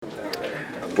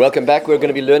Welcome back. We're going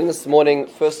to be learning this morning,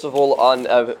 first of all, on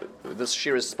this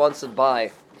shir is sponsored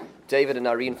by David and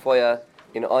Irene Foyer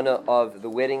in honor of the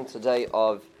wedding today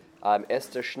of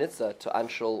Esther Schnitzer to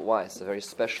Anshul Weiss, a very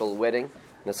special wedding.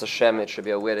 And it's Hashem, it should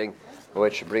be a wedding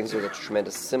which brings with it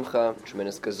tremendous simcha,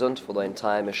 tremendous gesund for the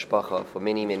entire mishpacha for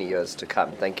many, many years to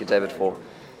come. Thank you, David, for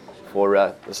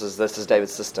this is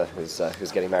David's sister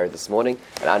who's getting married this morning.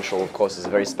 And Anshul, of course, is a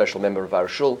very special member of our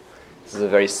shul. This is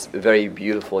a very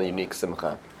beautiful and unique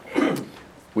simcha.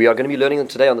 We are going to be learning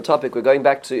today on the topic. We're going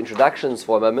back to introductions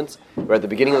for a moment. We're at the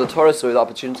beginning of the Torah, so we have the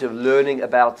opportunity of learning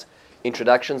about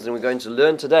introductions, and we're going to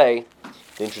learn today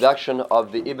the introduction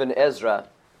of the Ibn Ezra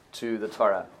to the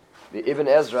Torah. The Ibn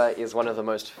Ezra is one of the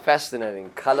most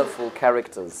fascinating, colorful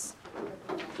characters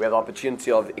we have the opportunity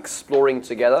of exploring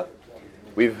together.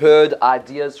 We've heard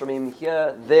ideas from him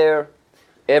here, there,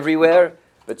 everywhere,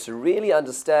 but to really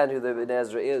understand who the Ibn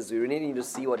Ezra is, we really need to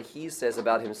see what he says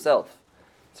about himself.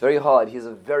 It's very hard. He's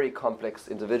a very complex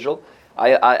individual.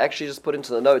 I actually just put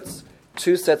into the notes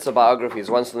two sets of biographies.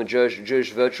 One's from the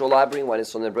Jewish Virtual Library, one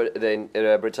is from the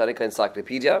Britannica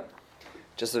Encyclopedia.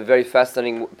 Just a very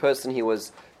fascinating person. He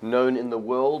was known in the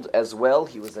world as well.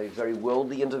 He was a very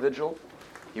worldly individual.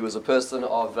 He was a person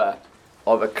of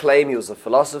acclaim. He was a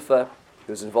philosopher.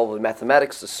 He was involved with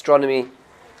mathematics, astronomy.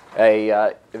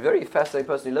 A very fascinating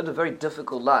person. He lived a very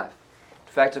difficult life.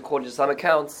 In fact, according to some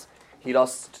accounts, he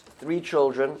lost 3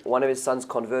 children. One of his sons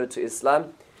converted to Islam,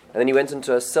 and then he went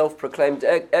into a self-proclaimed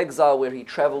exile where he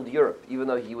traveled Europe. Even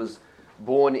though he was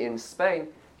born in Spain,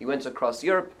 he went across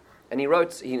Europe, and he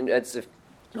wrote. It's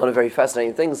one of very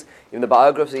fascinating things. In the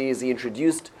biographies, he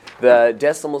introduced the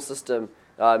decimal system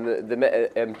to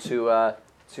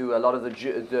a lot of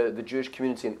the Jewish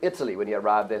community in Italy when he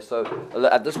arrived there. So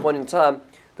at this point in time,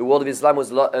 the world of Islam was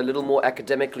a little more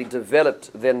academically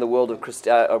developed than the world of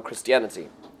Christianity.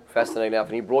 Fascinating enough,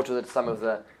 and he brought with it some of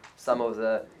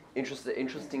the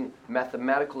interesting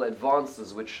mathematical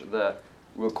advances which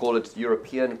we'll call it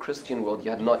European Christian world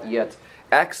you had not yet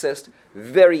accessed.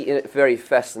 Very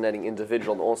fascinating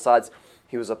individual on all sides.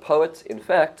 He was a poet. In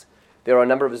fact, there are a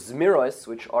number of zmiros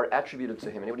which are attributed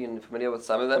to him. Anybody familiar with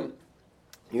some of them?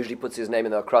 He usually puts his name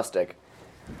in the acrostic.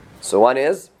 So one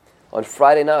is, on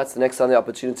Friday nights, the next time the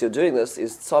opportunity of doing this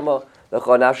is Tzama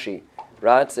L'Chonafshi,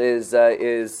 right? That is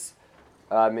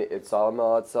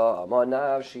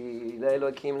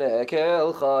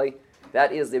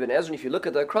the Ibn Ezra. And if you look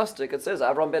at the acrostic, it says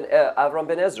Avram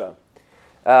ben Ezra.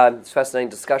 It's a fascinating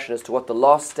discussion as to what the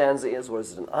last stanza is.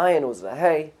 Was it an ayin? Was it a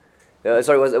hey? Was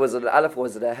it an aleph?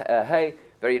 Was it a hey?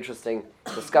 Very interesting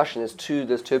discussion.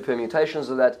 There's two permutations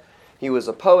of that. He was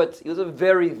a poet. He was a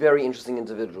very, very interesting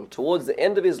individual. Towards the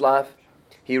end of his life,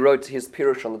 he wrote his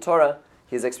Pirush on the Torah,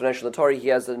 his explanation of the Torah. He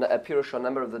has a Pirush on a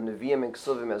number of the Nevi'im and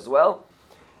Ksuvim as well.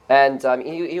 And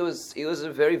he was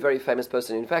a very, very famous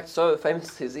person. In fact, so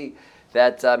famous is he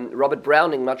that Robert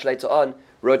Browning, much later on,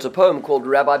 wrote a poem called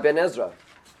Rabbi Ben Ezra.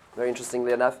 Very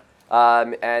interestingly enough.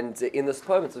 And in this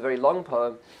poem, it's a very long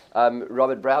poem,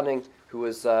 Robert Browning, who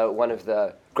was one of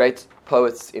the great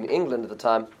poets in England at the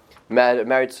time,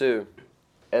 married to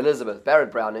Elizabeth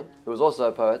Barrett Browning, who was also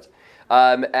a poet.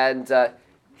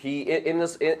 He in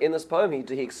this poem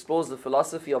he explores the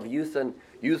philosophy of youth and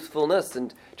youthfulness.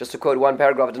 And just to quote one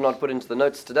paragraph, I did not put into the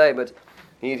notes today, but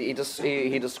he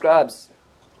describes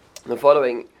the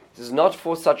following: "It is not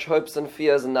for such hopes and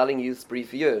fears annulling youth's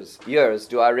brief years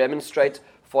do I remonstrate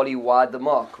folly wide the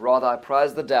mark. Rather I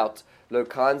prize the doubt. Low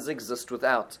kinds exist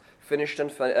without. Finished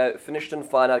and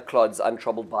finite clods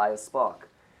untroubled by a spark."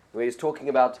 Where he's talking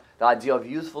about the idea of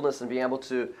youthfulness and being able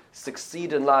to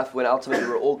succeed in life when ultimately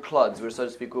we're all clods. We're, so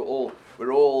to speak,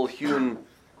 we're all hewn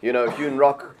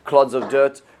rock, clods of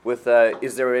dirt. With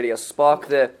is there really a spark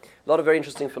there? A lot of very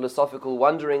interesting philosophical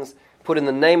wonderings put in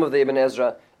the name of the Ibn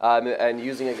Ezra, and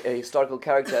using a historical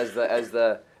character as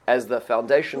the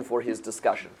foundation for his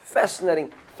discussion.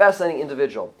 Fascinating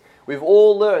individual. We've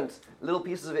all learned little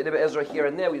pieces of Ibn Ezra here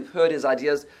and there. We've heard his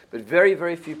ideas, but very,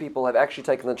 very few people have actually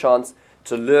taken the chance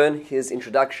to learn his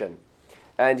introduction.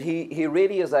 And he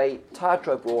really is a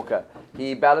tightrope walker.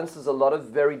 He balances a lot of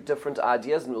very different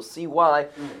ideas, and we'll see why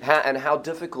and how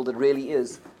difficult it really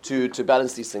is to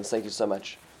balance these things. Thank you so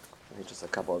much. Just a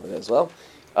couple of them as well.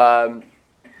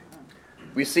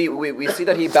 We see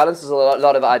that he balances a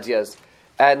lot of ideas.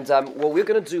 And what we're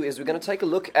going to do is we're going to take a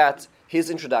look at his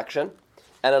introduction,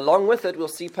 and along with it we'll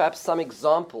see perhaps some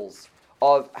examples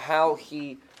of how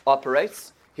he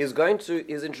operates. His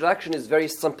introduction is very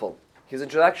simple. His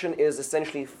introduction is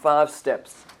essentially 5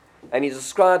 steps. And he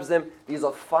describes them. These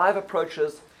are 5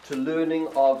 approaches to learning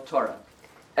of Torah.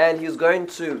 And he is going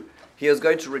to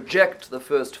reject the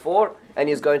first 4, and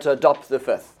he is going to adopt the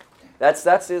 5th. That's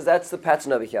the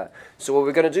pattern over here. So what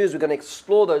we're going to do is we're going to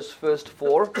explore those first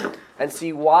 4 and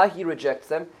see why he rejects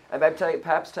them, and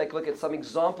perhaps take a look at some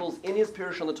examples in his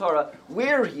Pirush on the Torah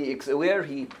where he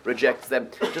rejects them,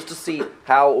 just to see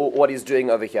what he's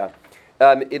doing over here.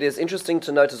 It is interesting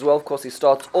to note as well, of course, he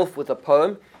starts off with a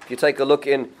poem. If you take a look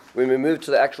when we move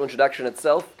to the actual introduction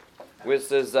itself,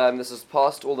 this is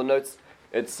past all the notes.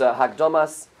 It's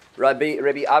Hakdamas, Rabbi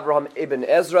Avraham Ibn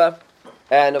Ezra.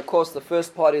 And of course, the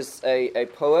first part is a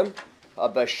poem,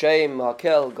 Bashem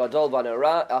Hakel Gadol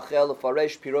Vanera Achel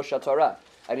Faresh Pirosh Torah.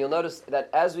 And you'll notice that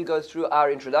as we go through our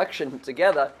introduction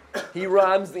together, he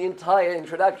rhymes the entire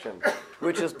introduction,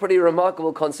 which is pretty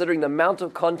remarkable considering the amount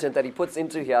of content that he puts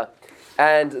into here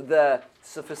and the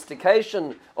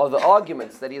sophistication of the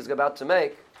arguments that he's about to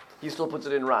make. He still puts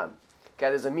it in rhyme. Okay,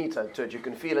 there's a meter to it, you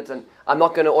can feel it, and I'm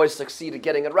not going to always succeed at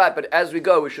getting it right, but as we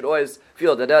go, we should always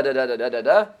feel da da da da da da da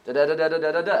da da da da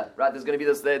da da da. Right? There's going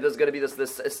to be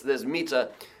this meter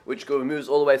which moves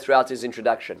all the way throughout his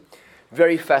introduction.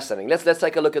 Very fascinating. Let's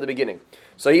take a look at the beginning.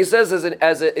 So he says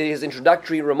his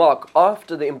introductory remark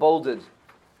after the emboldened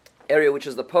area, which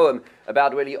is the poem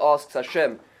about where he asks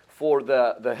Hashem for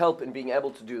the help in being able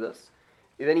to do this.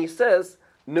 And then he says,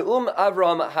 Ne'um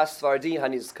Avram Hasfardi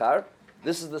Hanizkar.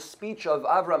 This is the speech of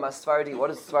Avram Asfardi. What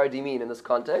does Sfardi mean in this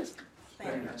context?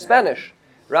 Spanish,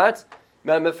 right?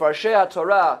 Mefarshei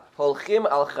Torah holchim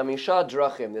al chamisha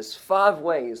drachim. There's 5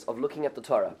 ways of looking at the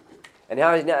Torah, and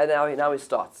now he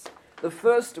starts. The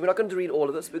first, we're not going to read all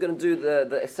of this. We're going to do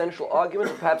the essential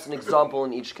argument, and perhaps an example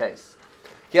in each case.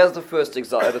 Here's the first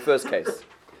case.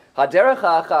 Haderech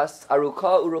ha'achas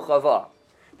aruka uruchava.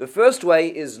 The first way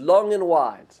is long and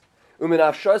wide. You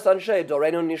felt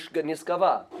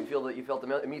the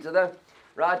meter there,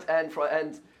 right? And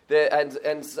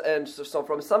so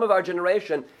from some of our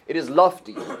generation, it is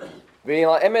lofty.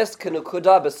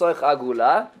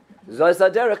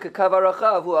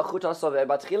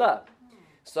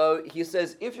 So he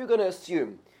says, if you're going to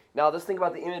assume, now let's think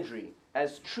about the imagery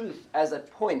as truth, as a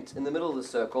point in the middle of the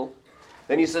circle,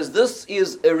 then he says this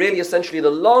is really essentially the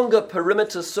longer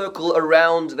perimeter circle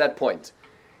around that point.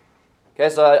 Okay,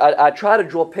 so I try to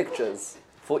draw pictures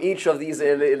for each of these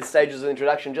stages of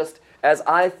introduction, just as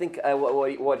I think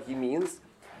what he means.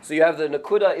 So you have the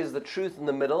Nakuda is the truth in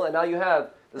the middle, and now you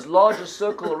have this larger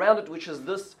circle around it, which is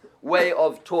this way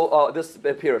of this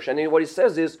Pirush. And what he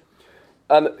says is,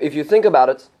 if you think about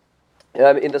it,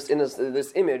 in this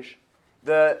image,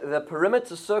 the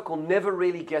perimeter circle never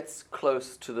really gets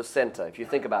close to the center. If you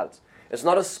think about it, it's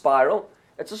not a spiral;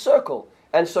 it's a circle,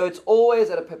 and so it's always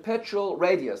at a perpetual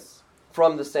radius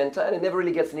from the center, and it never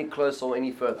really gets any closer or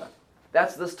any further.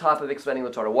 That's this type of explaining the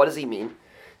Torah. What does he mean?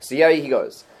 So here he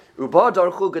goes. There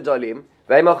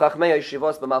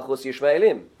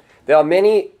are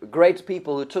many great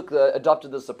people who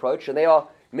adopted this approach, and they are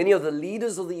many of the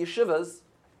leaders of the yeshivas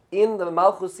in the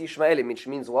Malchus Yishmaelim, which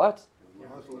means what?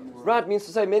 Right, means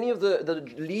to say many of the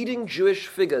leading Jewish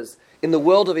figures in the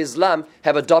world of Islam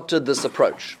have adopted this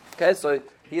approach. Okay, so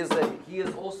he is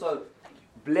also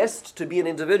blessed to be an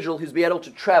individual who's been able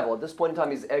to travel. At this point in time,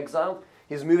 he's exiled.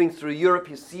 He's moving through Europe.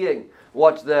 He's seeing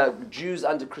what the Jews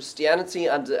under Christianity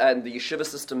and the yeshiva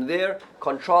system there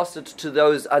contrasted to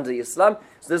those under Islam.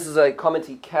 So this is a comment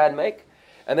he can make.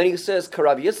 And then he says,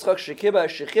 "Karav Yitzchak shechiber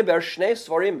shnei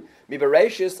svarim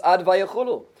mibereshis ad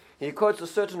vayachulu." He quotes a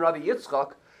certain Rabbi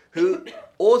Yitzchak who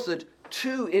authored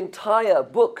 2 entire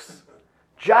books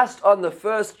just on the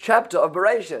first chapter of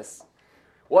Bereshis.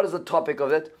 What is the topic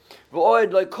of it?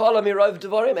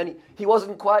 And he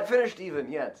wasn't quite finished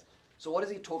even yet. So what is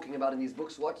he talking about in these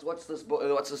books? What's this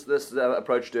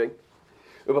approach doing?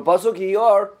 On the pasuk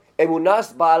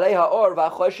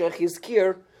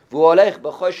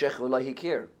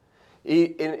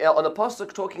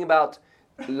talking about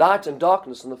light and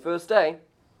darkness on the first day,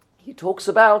 he talks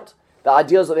about the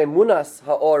ideas of emunas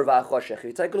ha'or va'choshech. If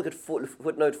you take a look at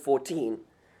footnote 14,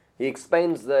 he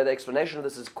explains the explanation of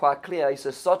this is quite clear. He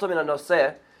says, "Sotom min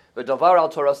hanoseh v'davar al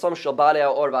torasom shel baalei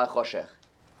ha'or va'choshech."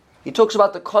 He talks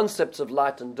about the concepts of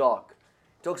light and dark.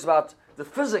 He talks about the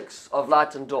physics of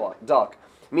light and dark.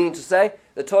 Meaning to say,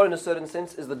 the Torah in a certain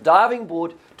sense is the diving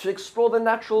board to explore the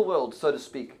natural world, so to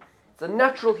speak. The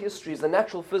natural histories, the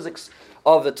natural physics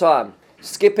of the time.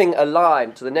 Skipping a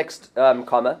line to the next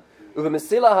comma.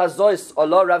 Uvemesila hazois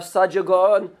Allah Rav Sadia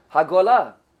Gaon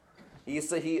Hagolah.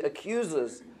 He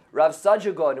accuses Rav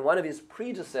Sadia Gaon, one of his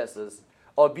predecessors,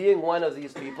 of being one of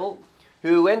these people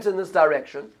who went in this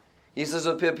direction. He says,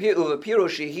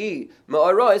 "Uvepirushihi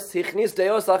me'aros hichnis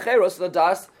deos acheros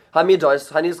ladas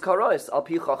hamidos hanizkaros al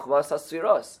pi chachmas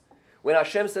hasfiros." When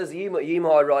Hashem says, "Yim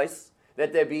ha'aros,"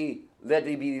 let there be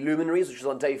luminaries, which is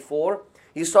on day 4.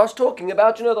 he starts talking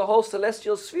about, the whole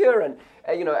celestial sphere and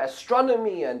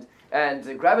astronomy and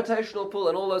gravitational pull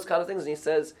and all those kind of things. And he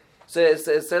says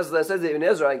Ibn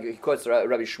Ezra, he quotes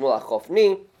Rabbi Shmuel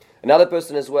Achofni, another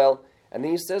person as well, and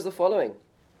then he says the following.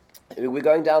 We're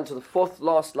going down to the fourth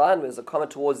last line. There's a comma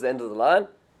towards the end of the line.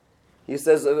 He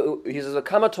says, "A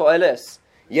comma to'eles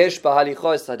yesh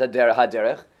b'halichos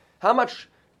haderech." How much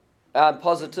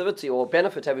positivity or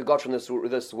benefit have we got from this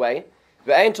way?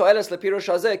 Ve'ein to'eles lepirush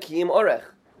hazeh ki im orech.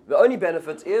 The only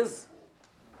benefit is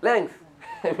length,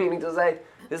 meaning to say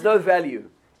there's no value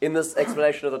in this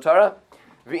explanation of the Torah.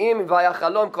 Ve'im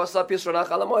vayachalom kosa pisron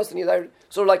hachalamois, and they're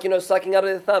sort of like sucking out of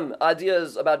their thumb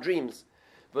ideas about dreams.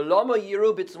 V'lomo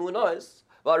yiru b'tzmunos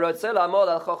v'arotzel amol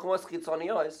al chochmos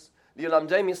chitzonios. If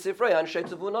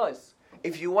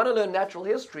you want to learn natural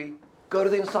history, go to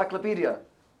the encyclopedia.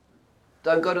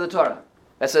 Don't go to the Torah.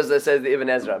 That says the Ibn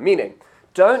Ezra. Meaning,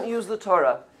 don't use the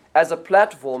Torah as a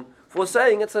platform for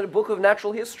saying it's a book of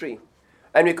natural history.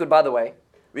 And we could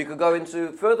go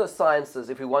into further sciences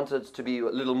if we wanted to be a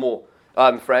little more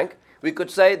frank. We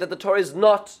could say that the Torah is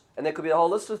not, and there could be a whole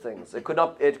list of things. It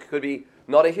could be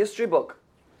not a history book,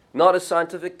 not a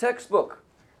scientific textbook,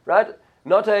 right?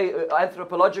 Not a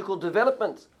anthropological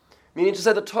development. Meaning to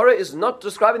say the Torah is not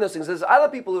describing those things. There's other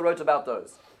people who wrote about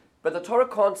those. But the Torah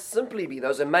can't simply be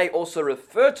those. It may also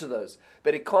refer to those,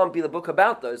 but it can't be the book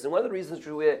about those. And one of the reasons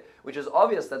which is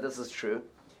obvious that this is true,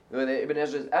 Ibn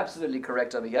Ezra is absolutely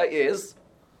correct over here, is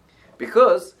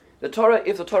because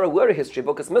if the Torah were a history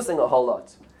book, it's missing a whole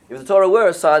lot. If the Torah were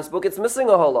a science book, it's missing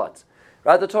a whole lot.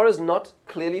 Right? The Torah is not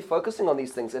clearly focusing on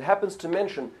these things. It happens to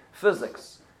mention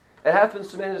physics. It happens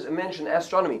to mention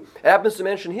astronomy. It happens to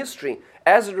mention history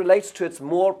as it relates to its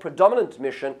more predominant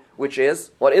mission, which is,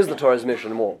 what is the Torah's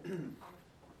mission more?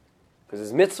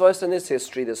 Because there's mitzvahs and there's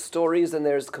history, there's stories and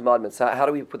there's commandments. How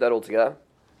do we put that all together?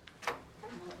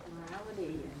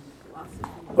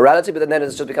 Morality, but then it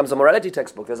just becomes a morality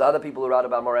textbook. There's other people who write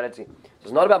about morality. So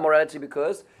it's not about morality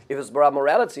because if it's about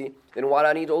morality, then why do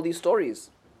I need all these stories?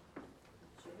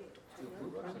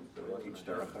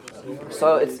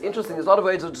 So it's interesting. There's a lot of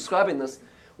ways of describing this.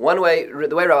 One way,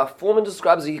 the way Rabbi Foreman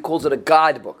describes it, he calls it a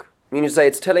guidebook. I mean, you say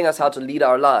it's telling us how to lead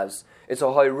our lives. It's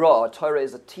a hoirah. Torah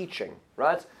is a teaching,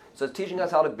 right? So it's teaching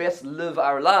us how to best live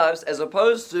our lives, as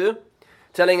opposed to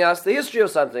telling us the history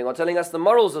of something, or telling us the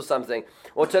morals of something,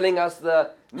 or telling us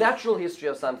the natural history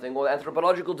of something, or the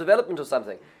anthropological development of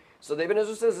something. So the Ibn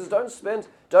Ezra says is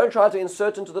don't try to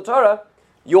insert into the Torah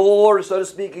your, so to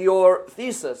speak, your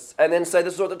thesis, and then say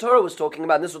this is what the Torah was talking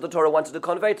about, and this is what the Torah wanted to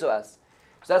convey to us.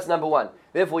 So that's number one.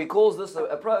 Therefore, he calls this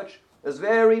approach this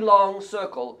very long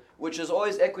circle, which is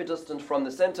always equidistant from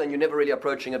the center, and you're never really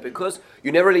approaching it because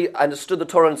you never really understood the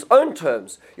Torah in its own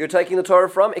terms. You're taking the Torah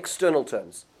from external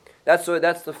terms. That's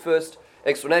the first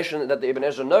explanation that the Ibn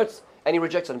Ezra notes, and he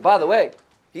rejects it. And by the way,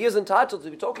 he is entitled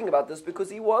to be talking about this because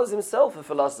he was himself a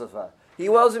philosopher. He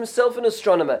was himself an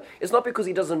astronomer. It's not because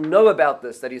he doesn't know about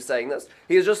this that he's saying this.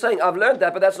 He is just saying, I've learned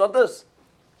that, but that's not this.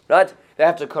 Right? They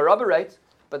have to corroborate,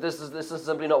 but this is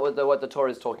simply not what the Torah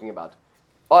is talking about.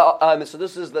 So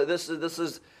this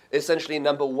is essentially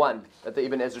number one that the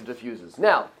Ibn Ezra diffuses.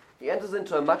 Now, he enters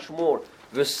into a much more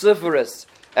vociferous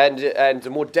and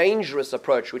more dangerous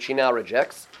approach, which he now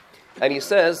rejects. And he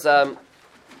says,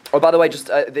 by the way,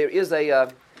 there is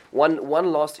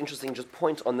one last interesting just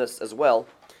point on this as well,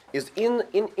 is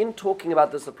in talking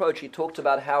about this approach, he talked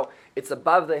about how it's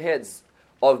above the heads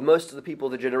of most of the people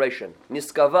of the generation.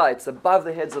 Niskava, it's above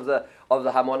the heads of the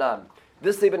Hamonam.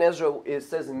 This Ibn Ezra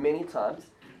says many times,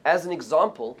 as an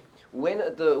example, when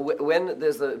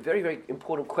there's a very, very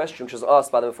important question which is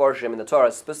asked by the Mefarshim in the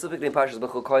Torah, specifically in Parshas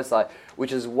Bechor Kosai,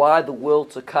 which is why the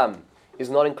world to come is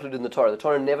not included in the Torah. The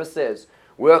Torah never says,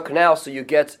 work now so you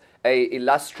get a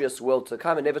illustrious world to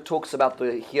come. It never talks about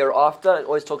the hereafter, it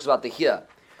always talks about the here.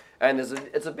 And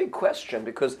it's a big question,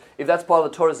 because if that's part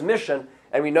of the Torah's mission,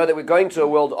 and we know that we're going to a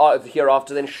world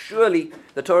hereafter, then surely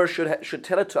the Torah should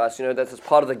tell it to us, that it's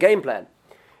part of the game plan.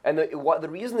 And the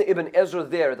reason that Ibn Ezra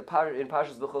there in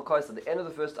Parshas Bechor Kosai, at the end of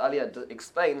the first aliyah,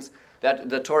 explains that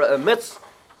the Torah omits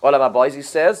Olam Haba, he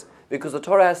says, because the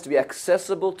Torah has to be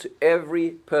accessible to every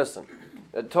person.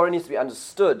 The Torah needs to be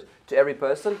understood to every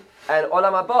person, and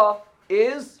Olam Haba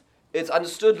it's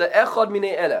understood le'echad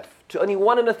minei elef, to only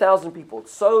 1 in 1,000 people.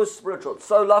 It's so spiritual, it's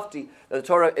so lofty that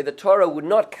the Torah would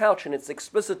not couch in its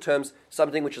explicit terms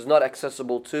something which is not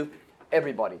accessible to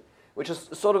everybody. Which is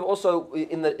sort of also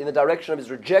in the direction of his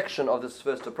rejection of this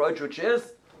first approach, which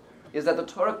is that the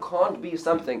Torah can't be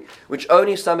something which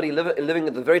only somebody living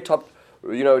at the very top,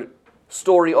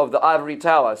 story of the ivory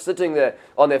tower, sitting there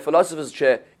on their philosopher's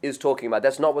chair, is talking about.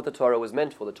 That's not what the Torah was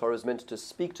meant for. The Torah is meant to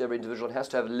speak to every individual. It has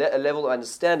to have a level of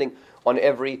understanding on to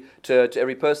every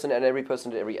person, and every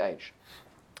person to every age.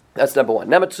 That's number one.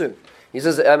 Number two, he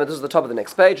says, this is the top of the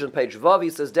next page, on page Vav, he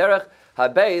says, Derech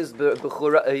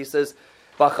Habeiz, he says,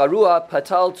 Bacharua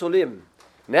Patal Tulim.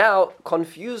 Now,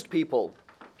 confused people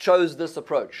chose this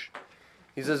approach.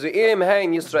 He says, V'im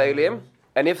hein Yisraelim,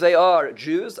 and if they are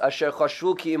Jews, Asher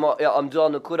Chashvu Ki Amdu Al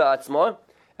Nukuda Atzma,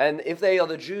 and if they are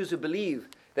the Jews who believe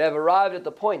they have arrived at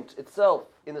the point itself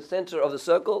in the center of the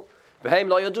circle, V'heim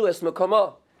Lo Yadu Es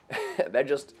Mekoma.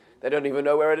 They don't even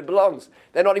know where it belongs.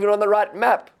 They're not even on the right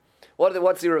map.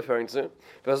 What's he referring to?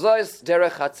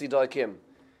 Derech Hatzidokim.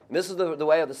 This is the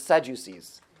way of the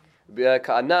Sadducees.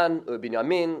 Ka'anan,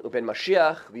 Binyamin, Ben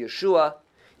Mashiach, Yeshua.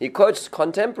 He quotes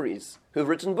contemporaries who've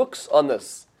written books on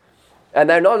this. And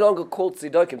they're no longer called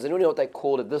Tzidokim. Does anyone know what they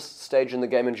called at this stage in the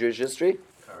game in Jewish history?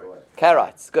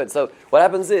 Karaites. Good. So what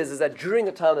happens is that during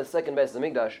the time of the second Beis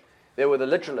Hamikdash, there were the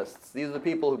literalists. These are the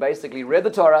people who basically read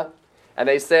the Torah, and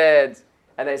they said,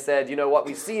 you know, what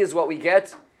we see is what we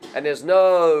get, and there's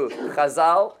no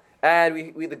Chazal,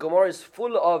 and the Gemara is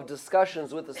full of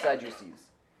discussions with the Sadducees.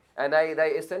 And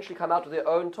they essentially come out with their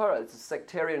own Torah. It's a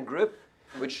sectarian group,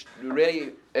 which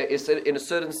really, is, in a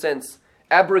certain sense,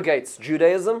 abrogates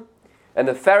Judaism. And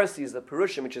the Pharisees, the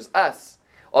Perushim, which is us,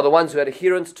 are the ones who had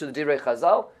adherence to the Divrei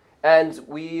Chazal. And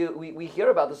we hear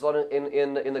about this a lot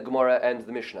in the Gemara and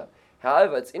the Mishnah.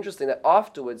 However, it's interesting that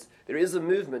afterwards, there is a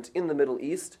movement in the Middle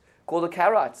East called the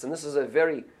Karaites. And this is a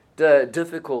very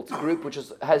difficult group which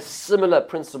has similar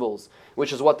principles,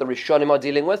 which is what the Rishonim are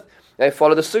dealing with. They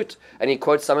follow the suit. And he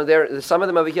quotes some of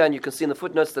them over here, and you can see in the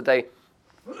footnotes that they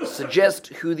suggest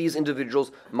who these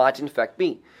individuals might in fact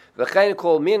be. V'chein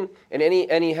kol min, and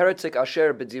any heretic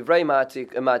asher b'divrei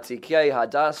matikei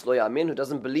hadas lo yamin, who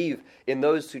doesn't believe in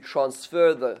those who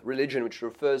transfer the religion, which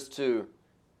refers to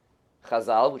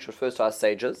Chazal, which refers to our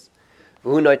sages.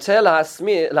 V'hu noitel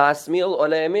lahasmil o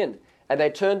le'yamin, and they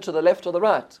turn to the left or the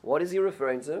right. What is he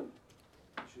referring to?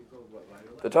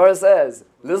 The Torah says,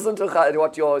 listen to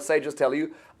what your sages tell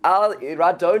you.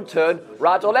 Don't turn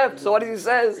right or left. So what does he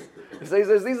say? He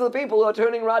says, these are the people who are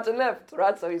turning right and left.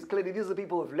 Right? So he's clearly, these are the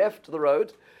people who have left the road.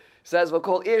 He says, we'll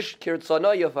call ish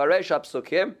kirtzono yafaresh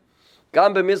apsukim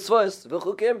gam b'mitzvos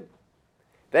v'chukim.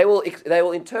 They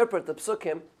will interpret the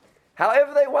psukim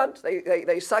however they want.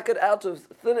 They suck it out of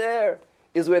thin air,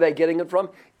 is where they're getting it from.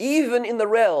 Even in the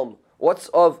realm, what's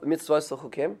of mitzvos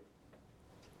v'chukim?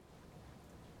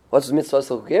 What's mitzvos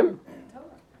v'chukim?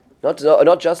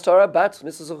 Not just Torah, but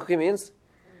mitzvos v'chukim means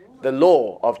the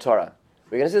law of Torah.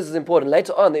 We're going to see this is important.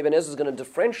 Later on, the Ibn Ezra is going to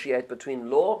differentiate between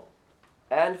law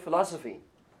and philosophy.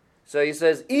 So he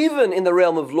says, even in the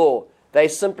realm of law, they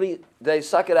suck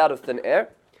it out of thin air.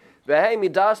 And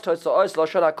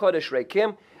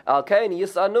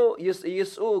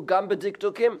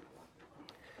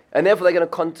therefore,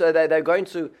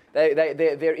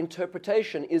 their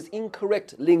interpretation is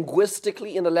incorrect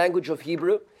linguistically in the language of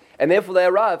Hebrew, and therefore they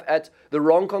arrive at the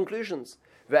wrong conclusions.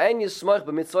 And you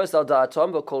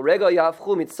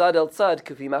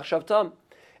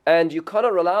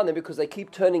cannot rely on them because they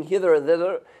keep turning hither and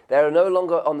thither. They are no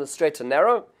longer on the straight and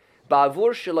narrow. And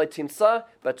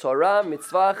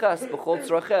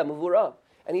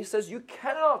he says, you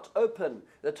cannot open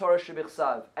the Torah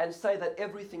Shebichsav and say that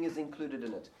everything is included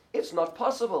in it. It's not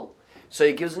possible. So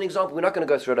he gives an example. We're not going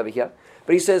to go through it over here.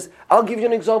 But he says, I'll give you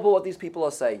an example of what these people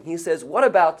are saying. He says, what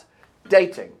about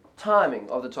dating, timing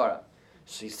of the Torah?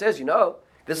 So he says,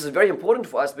 this is very important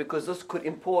for us because this could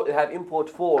have import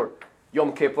for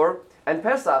Yom Kippur and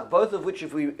Pesach, both of which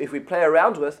if we play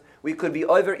around with, we could be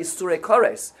over Isure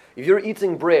Kores. If you're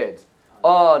eating bread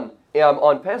on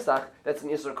Pesach, that's an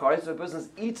Isur Kores. So a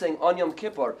person's eating on Yom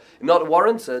Kippur, not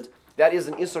warranted, that is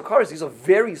an Isur Kores. These are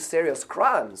very serious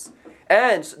crimes.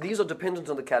 And these are dependent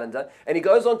on the calendar. And he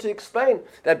goes on to explain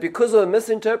that because of a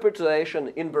misinterpretation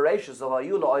in Bereshis of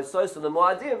Ayula, Isos, and the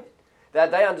Moadim, that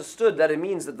they understood that it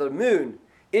means that the moon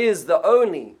is the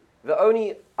only,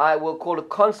 I will call it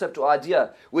concept or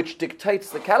idea, which dictates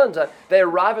the calendar. They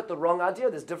arrive at the wrong idea.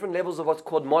 There's different levels of what's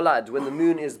called molad, when the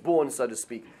moon is born, so to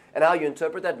speak. And how you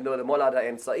interpret that, the molad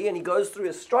ha'emtza'i. And he goes through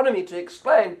astronomy to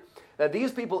explain that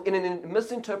these people, in a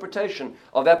misinterpretation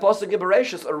of that pasuk in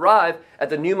Bereshis, arrive at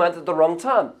the new month at the wrong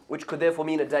time, which could therefore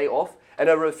mean a day off, and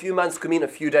over a few months could mean a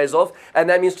few days off, and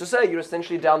that means to say you're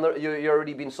essentially you're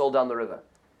already been sold down the river.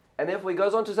 And therefore he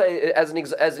goes on to say, as an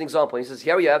example, he says,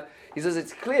 he says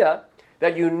it's clear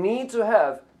that you need to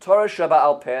have Torah Sheba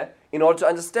Al Peh in order to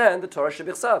understand the Torah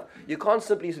Shebichsav. You can't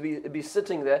simply be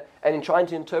sitting there and trying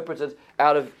to interpret it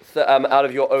out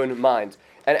of your own mind.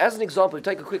 And as an example,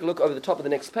 take a quick look over the top of the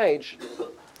next page. It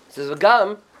says,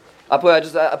 V'gam, I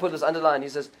put this underlined. He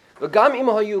says, V'gam im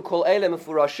hayu kol ele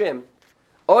mefurashim,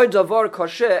 oy davar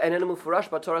kosher and enu mefurash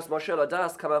b'Toras Moshe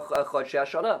ladas kama chodshei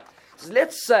hashana.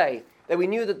 Let's say that we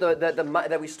knew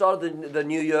that we started the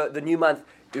new year, the new month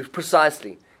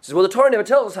precisely. He says, well, the Torah never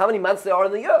tells us how many months there are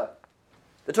in the year.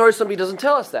 The Torah simply doesn't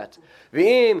tell us that.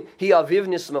 V'im hi aviv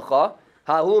nismecha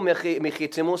hahu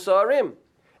mechitimu sa'arim.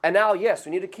 And now, yes,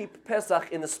 we need to keep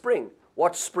Pesach in the spring.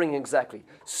 What spring exactly?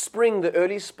 Spring, the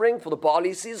early spring for the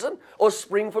barley season, or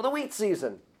spring for the wheat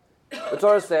season? The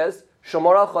Torah says,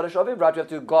 Shomor al Chodesh Aviv, right? We have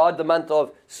to guard the month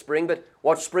of spring, but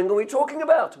what spring are we talking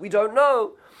about? We don't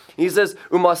know. He says,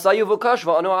 Umasayu vukash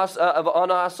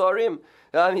v'ana hasarim.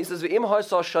 He says, V'im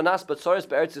ha'sar shanas b'tzoris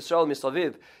be'eretz Yisrael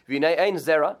misaviv, v'nei ein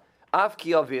zera, av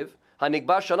ki aviv,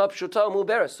 ha'nigba shana pshuta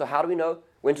u'muberes. So how do we know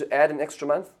when to add an extra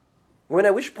month? When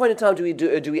at which point in time do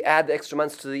we add the extra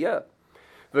months to the year?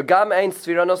 V'gam ein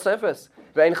sfira nosefes,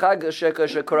 v'ein chag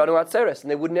shekoranu atzeres. And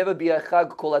there would never be a chag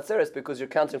called atzeres because you're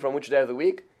counting from which day of the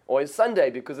week? Or it's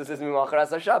Sunday because it says Mimacharas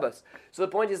HaShabbos. So the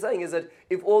point he's saying is that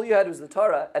if all you had was the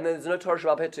Torah and then there's no Torah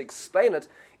Shabbat to explain it,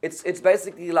 it's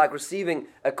basically like receiving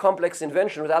a complex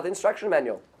invention without the instruction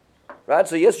manual. Right?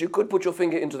 So yes, you could put your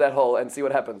finger into that hole and see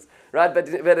what happens. Right? But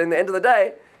in the end of the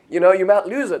day, you might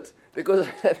lose it because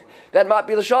that might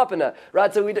be the sharpener.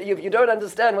 Right? So if you don't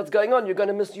understand what's going on, you're going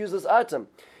to misuse this item.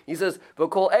 He says,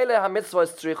 all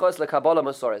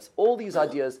these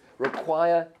ideas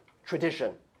require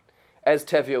tradition, as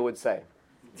Tevye would say.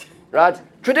 Right?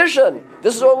 Tradition.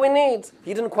 This is what we need.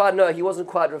 He didn't quite know. He wasn't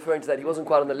quite referring to that. He wasn't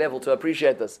quite on the level to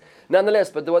appreciate this. Nonetheless,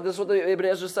 but this is what the Ibn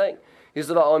Ezra is saying. He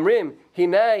said, Omrim,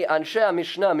 Hinei Anshe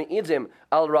Mishnah Mi'idim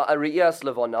al Ra'iyas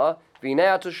Levona,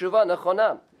 V'nei Teshuva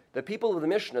Nechona. The people of the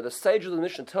Mishnah, the sages of the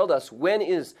Mishnah, told us when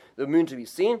is the moon to be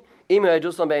seen. Im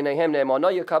Edusam Beineihem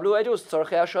Ne'emana Yakablu Edus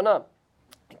Tzorchei Hashana.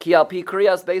 Ki al pi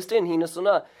kriyas based in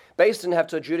Hinasuna. Based in have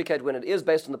to adjudicate when it is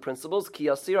based on the principles. Ki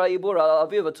asira ibur al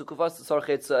aviva tukufas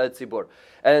tzorchei tzibur.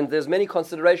 And there's many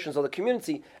considerations of the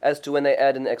community as to when they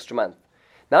add an extra month.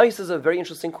 Now he says a very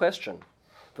interesting question.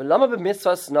 V'lama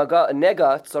b'mitzvahs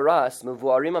nega tzaras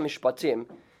mevuarim hamishpatim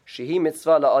shehi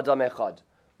mitzvah la'adam echad.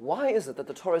 Why is it that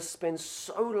the Torah spends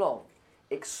so long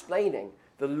explaining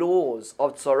the laws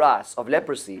of tzaras, of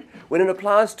leprosy, when it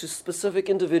applies to specific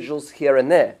individuals here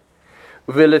and there?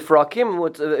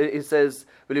 It says,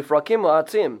 "V'lifrakim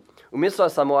ma'atim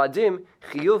u'misvas hamoadim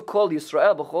chiyuv kol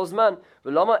Yisrael b'chol zman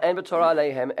v'lama en b'Torah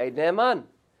aleihem eid ne'eman."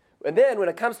 And then, when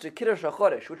it comes to Kiddush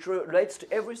HaChodesh, which relates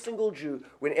to every single Jew,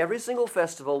 when every single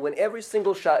festival, when every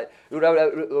single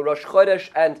Rosh Chodesh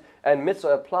and Mitzvah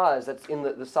applies, that's in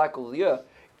the cycle of the year,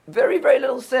 very, very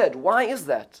little said. Why is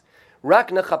that?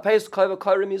 Rak nechapes kol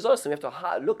v'kol remizos. We have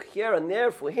to look here and there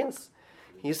for hints.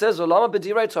 He says, "Olama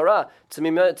b'direi Torah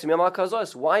t'miyama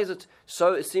kazos." Why is it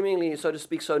so seemingly, so to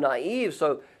speak, so naive,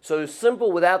 so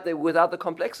simple without the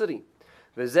complexity?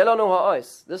 V'zelanu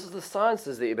ha'os. This is the science,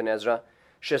 says the Ibn Ezra.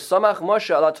 Shesamach Moshe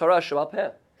ala Torah shebal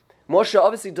peh. Moshe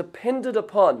obviously depended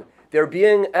upon there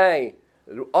being a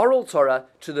oral Torah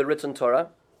to the written Torah.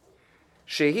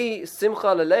 Shehi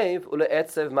simcha lelev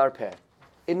ule'etzev marpeh.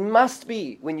 It must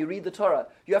be, when you read the Torah,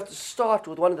 you have to start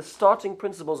with one of the starting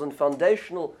principles and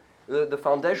the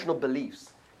foundational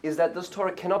beliefs is that this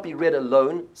Torah cannot be read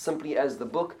alone, simply as the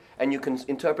book, and you can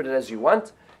interpret it as you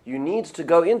want. You need to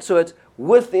go into it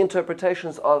with the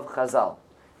interpretations of Chazal.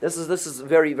 This is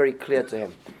very, very clear to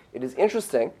him. It is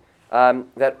interesting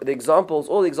that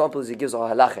all the examples he gives are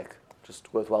halachic,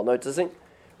 just worthwhile noticing.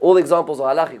 All the examples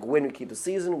are halachic, when we keep the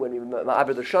season, when we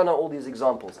ma'abed the shana, all these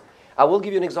examples. I will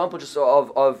give you an example just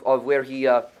of where he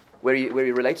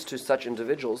relates to such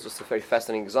individuals. Just a very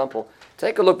fascinating example.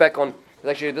 Take a look back on,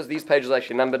 these pages are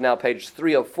actually numbered now, page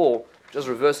 3 of 4. Just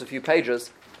reverse a few pages.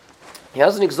 He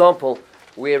has an example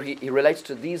where he relates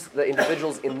to the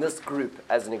individuals in this group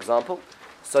as an example.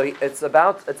 So it's in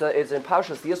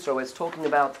Parshas Yisro, where it's talking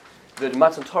about the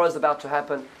Matan Torah is about to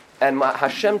happen, and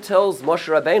Hashem tells Moshe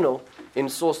Rabbeinu in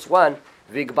source 1,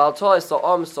 V'gbalta es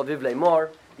ha'am saviv le'mor,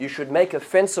 you should make a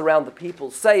fence around the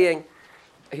people, saying,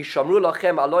 Hishamru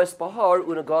lachem alois bahar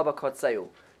unagah b'katzeu.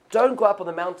 Don't go up on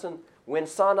the mountain when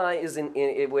Sinai is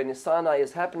when Sinai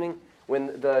is happening,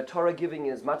 when the Torah giving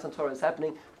is Matan Torah is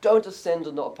happening. Don't ascend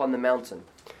upon the mountain.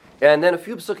 And then a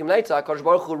few psukim later, HaKadosh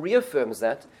Baruch Hu reaffirms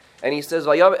that, and he says,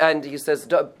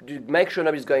 make sure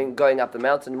nobody's going up the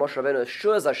mountain. Moshe Rabbeinu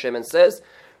assures Hashem and says,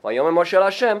 Vayomer Moshe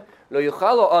Hashem, lo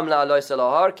yuchalo am la'alois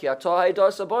elahar, ki atah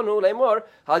haidar sabonu le'mor,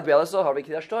 hagbel esahar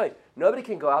v'kidashtoi. Nobody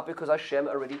can go up because Hashem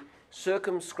already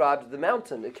circumscribed the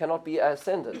mountain. It cannot be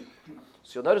ascended.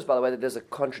 So you'll notice, by the way, that there's a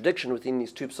contradiction within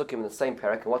these two psukim in the same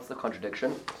parak. And what's the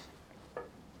contradiction?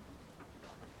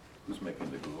 Who's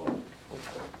making the gavul?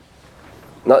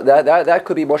 No, that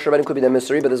could be Moshe Rabbeinu, could be the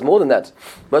mystery, but there's more than that.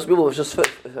 Most people have just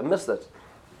missed it.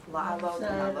 One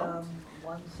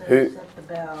said Who? set the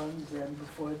bounds, and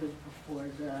before the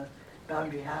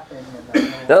boundary happened.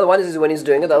 The other one is when he's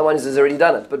doing it. The other one is he's already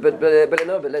done it. But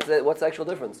what's the actual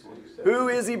difference? Who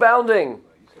is he bounding?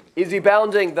 Is he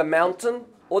bounding the mountain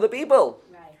or the people?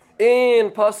 Right.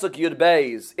 In Pasuk Yud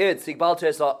Beis, it's Higbal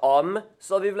Tesa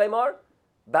Saviv Lemar,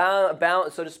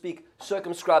 bound, so to speak,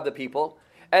 circumscribe the people.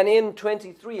 And in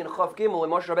 23 in Chav Gimel, when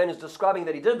Moshe Rabbeinu is describing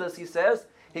that he did this, he says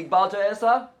Higbal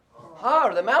Tesa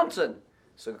Har, the mountain.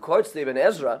 So he quotes the Ibn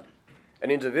Ezra,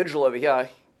 an individual over here.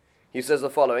 He says the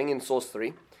following in source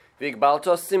 3.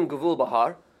 Vigbalta sim guvul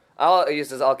bahar. He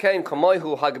says, Al-kain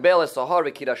kamoihu hagbel es-sahar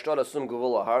v'kidashtora sim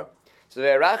guvul bahar. So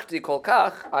ve'erachti kol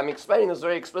kach, I'm explaining this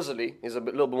very explicitly. Here's a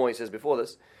little bit more he says before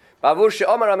this. Bavur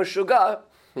she'omar ha-meshuga.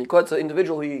 He quotes an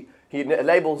individual, he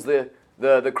labels the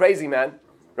crazy man.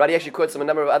 Right, he actually quotes him a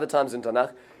number of other times in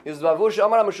Tanakh. He says, Bavur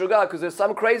she'omar ha-meshuga, because there's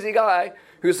some crazy guy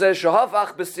who says,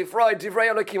 Shahafach b'sifroi divrei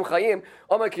Elokim chayim,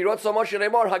 omar kirot so Moshe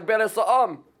lemor hagbel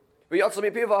es-sa'am. Moshe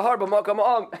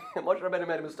Rabbeinu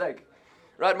made a mistake.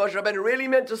 Right, Moshe Rabbeinu really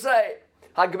meant to say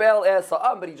Hagbel er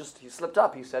Sa'am, but he slipped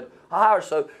up. He said,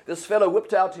 so this fellow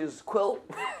whipped out his quill,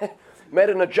 made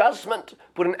an adjustment,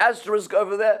 put an asterisk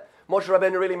over there. Moshe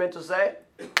Rabbeinu really meant to say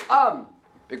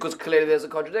because clearly there's a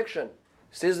contradiction.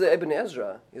 Says the Ibn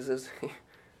Ezra, he says,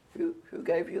 who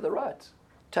gave you the right?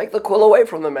 Take the quill away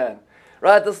from the man.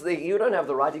 Right, you don't have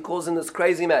the right. He calls him this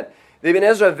crazy man. The Ibn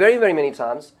Ezra very, very many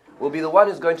times will be the one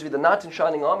who's going to be the knight in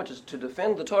shining armor to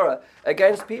defend the Torah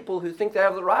against people who think they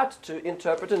have the right to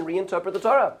interpret and reinterpret the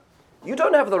Torah. You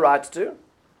don't have the right to.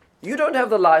 You don't have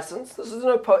the license. This is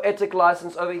no poetic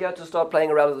license over here to start playing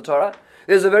around with the Torah.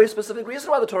 There's a very specific reason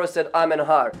why the Torah said Am and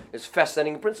Har. It's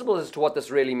fascinating principle as to what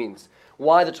this really means.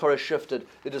 Why the Torah shifted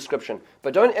the description.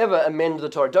 But don't ever amend the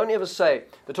Torah. Don't ever say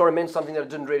the Torah meant something that it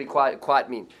didn't really quite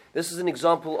mean. This is an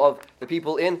example of the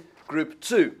people in group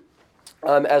 2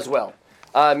 as well.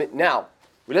 Now,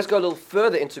 let's go a little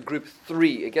further into group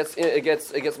 3. It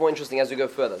gets more interesting as we go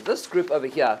further. This group over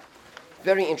here,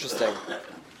 very interesting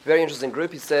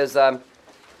group. He says,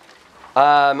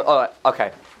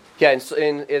 okay. Yeah, this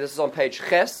is on page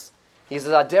Ches. He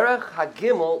says, Derech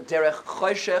Hagimel Derech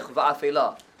Choshech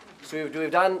Va'afela. So we've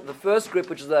done the first group,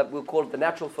 which is we'll call it the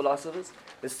natural philosophers.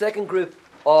 The second group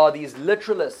are these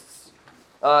literalists.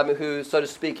 Who, so to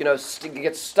speak,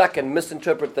 get stuck and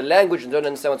misinterpret the language and don't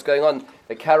understand what's going on.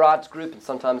 The Karaite group and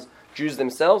sometimes Jews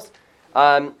themselves.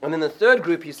 And then the third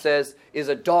group, he says, is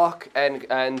a dark and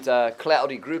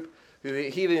cloudy group. And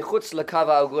if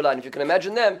you can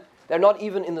imagine them, they're not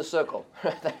even in the circle.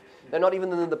 They're not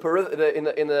even in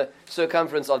the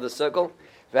circumference of the circle.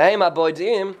 They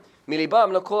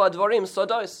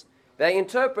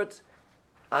interpret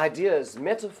ideas,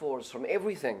 metaphors from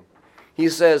everything. He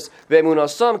says, the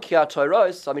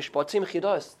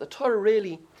Torah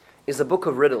really is a book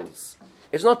of riddles.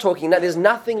 It's not talking that there's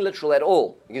nothing literal at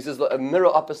all. This is a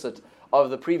mirror opposite of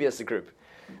the previous group.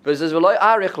 But it says, I'm not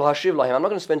going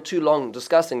to spend too long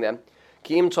discussing them.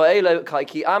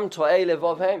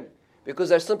 Because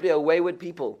they're simply a wayward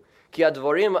people. So he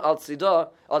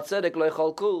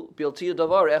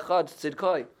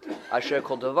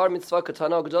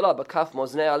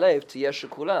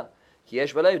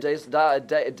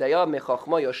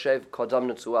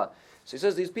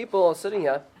says these people are sitting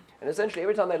here, and essentially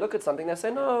every time they look at something, they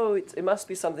say, no, it must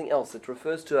be something else. It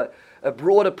refers to a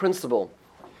broader principle.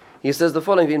 He says the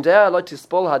following, if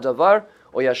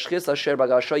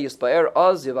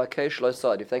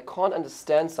they can't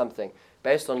understand something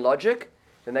based on logic,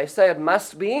 then they say it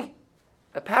must be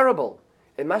a parable.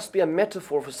 It must be a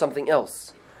metaphor for something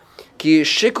else. Now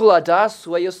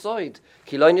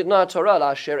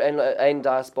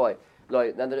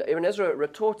the Ibn Ezra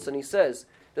retorts and he says,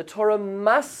 the Torah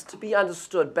must be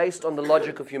understood based on the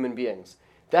logic of human beings.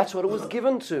 That's what it was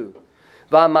given to.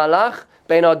 The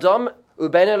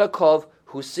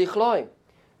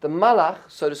malach,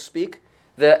 so to speak,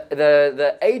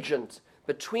 the agent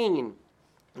between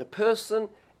the person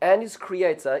and his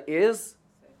creator is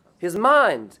his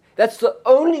mind. That's the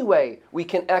only way we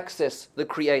can access the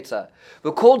creator.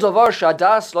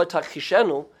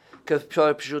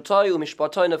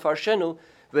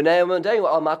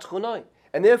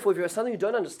 And therefore, if you have something you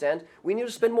don't understand, we need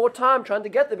to spend more time trying to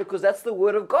get there, because that's the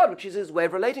word of God, which is his way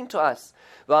of relating to us.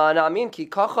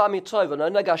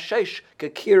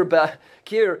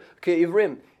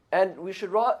 And we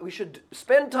should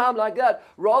spend time like that,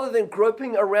 rather than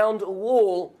groping around a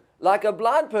wall like a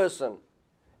blind person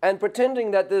and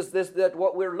pretending that that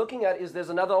what we're looking at is there's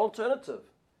another alternative.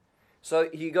 So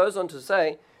he goes on to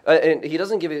say, and he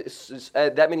doesn't give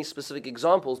that many specific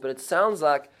examples, but it sounds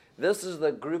like this is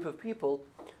the group of people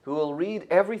who will read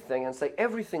everything and say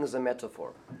everything is a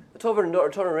metaphor. The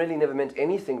Torah really never meant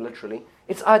anything literally.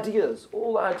 It's ideas,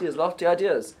 all ideas, lofty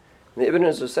ideas. And Ibn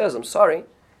Ezra says, I'm sorry,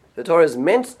 the Torah is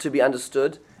meant to be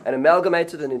understood and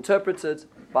amalgamated and interpreted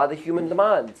by the human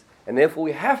mind. And therefore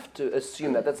we have to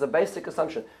assume that. That's the basic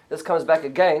assumption. This comes back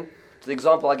again to the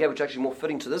example I gave, which is actually more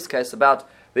fitting to this case, about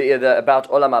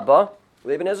about Olam Haba.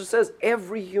 Ibn Ezra says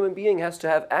every human being has to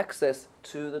have access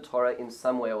to the Torah in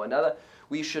some way or another.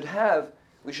 We should have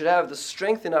the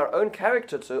strength in our own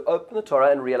character to open the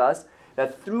Torah and realize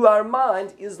that through our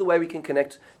mind is the way we can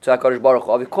connect to HaKadosh Baruch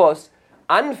Hu. Of course,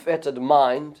 unfettered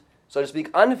mind, so to speak,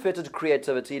 unfettered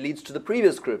creativity leads to the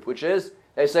previous group, which is,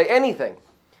 they say anything.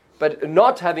 But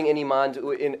not having any mind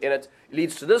in it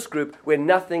leads to this group where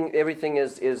everything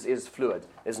is fluid.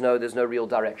 There's no real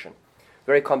direction.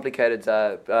 Very complicated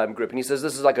group. And he says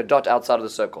this is like a dot outside of the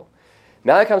circle.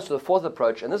 Now it comes to the fourth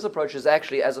approach, and this approach is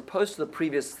actually, as opposed to the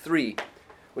previous three,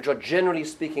 which are generally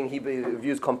speaking, he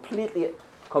views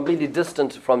completely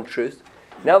distant from truth.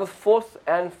 Now the fourth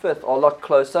and fifth are a lot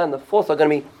closer, and the fourth are going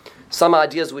to be some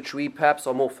ideas which we perhaps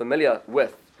are more familiar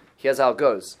with. Here's how it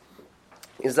goes.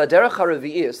 Is the derech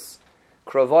haravi'is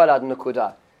krovah ad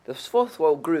nekuda. The fourth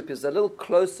group is a little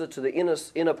closer to the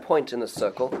inner point in the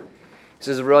circle. He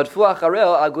says rodfu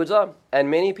achareo aguda,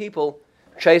 and many people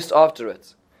chased after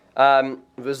it.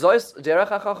 V'zois derech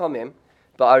hachachamim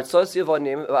ba'artzos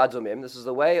yevonim v'adumim. This is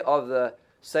the way of the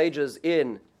sages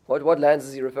in what lands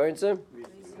is he referring to?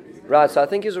 Right. So I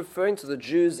think he's referring to the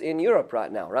Jews in Europe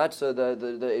right now. Right. So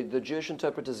the Jewish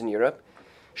interpreters in Europe.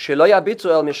 They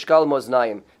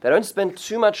don't spend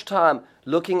too much time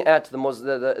looking at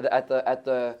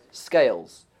the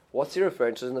scales. What's he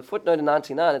referring to? In the footnote in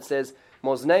 99, it says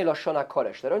Moznei Lashon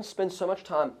HaKodesh. They don't spend so much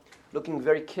time looking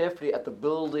very carefully at the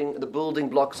building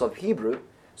blocks of Hebrew.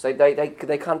 So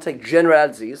they can't take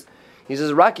generalities. He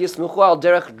says Rak yismuchu al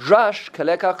derech drash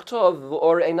kelekach tov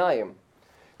v'or einayim.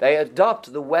 They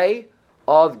adopt the way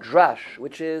of drash,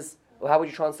 which is, how would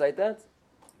you translate that?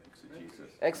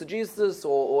 Exegesis,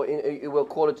 or we'll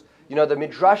call it, the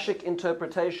midrashic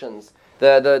interpretations,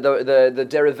 the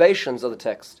derivations of the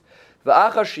text. He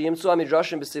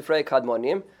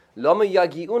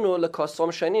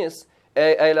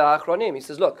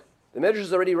says, look, the midrash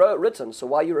is already written, so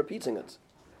why are you repeating it?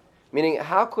 Meaning,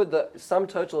 how could the sum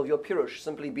total of your pirush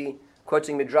simply be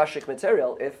quoting midrashic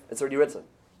material if it's already written?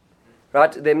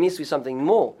 Right? There needs to be something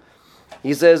more.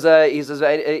 He says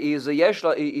yesh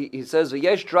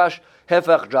drash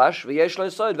hefach drash v'yesh lo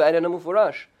sod v'eina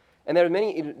mufurash. And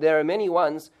there are many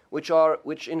ones which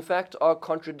in fact are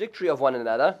contradictory of one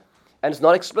another, and it's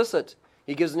not explicit.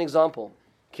 He gives an example.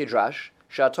 Kidrash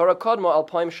she'atorah kodma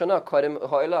alpaim shana kodem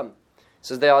ha'olam.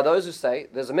 Says there are those who say,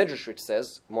 there's a midrash which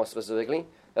says more specifically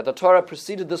that the Torah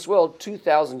preceded this world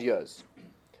 2,000 years.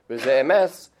 V'zeh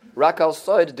emes rak al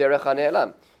sod derech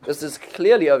ha'ne'elam. This is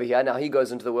clearly over here. Now he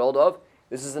goes into the world of,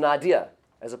 this is an idea,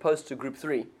 as opposed to group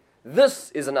 3. This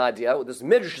is an idea, this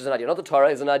midrash is an idea, not the Torah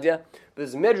is an idea, but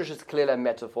this midrash is clearly a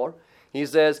metaphor. He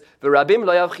says, V'rabim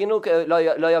lo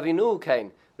yavinu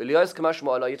kain, v'liyos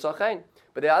kamashmo lo yitzachein.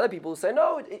 But there are other people who say,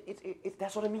 no,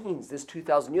 that's what it means. There's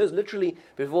 2,000 years, literally,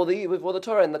 before the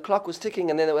Torah, and the clock was ticking,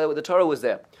 and then the Torah was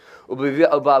there.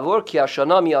 Ubavor ki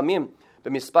hashana miyamim,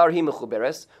 במספר היא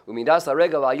מחוברת, ומידס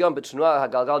הרגע והיום בתנועה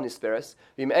הגלגל נספרת,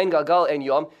 ואם אין גלגל אין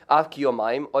יום, אף כי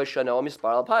יומיים, או שנה או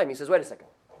מספר 2,000. He says, wait a second.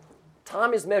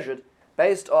 Time is measured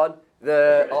based on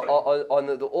the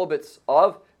orbits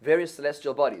of various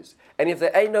celestial bodies. And if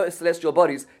there ain't no celestial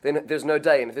bodies, then there's no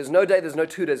day. And if there's no day, there's no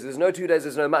 2 days. If there's no 2 days,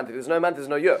 there's no month. If there's no month, there's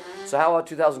no year. So how are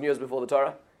 2,000 years before the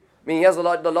Torah? I mean, he has the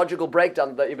logical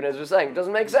breakdown that Ibn Ezra is saying. It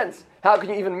doesn't make sense. How can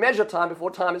you even measure time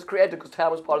before time is created? Because time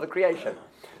was part of the creation.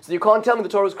 So you can't tell me the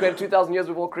Torah was created 2,000 years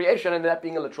before creation and that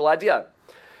being a literal idea.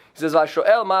 He says, He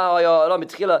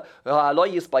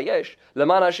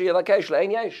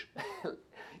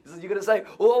says, you're going to say,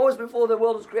 always before the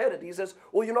world was created. He says,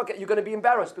 you're going to be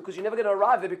embarrassed because you're never going to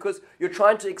arrive there because you're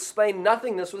trying to explain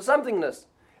nothingness with somethingness.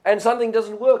 And something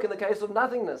doesn't work in the case of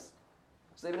nothingness.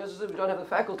 So even as we don't have the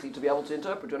faculty to be able to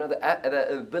interpret, we don't have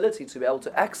the ability to be able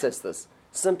to access this.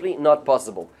 Simply not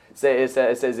possible, says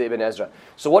Ibn Ezra.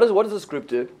 So what does this group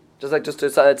do? Just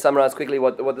to summarize quickly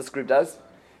what this group does.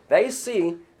 They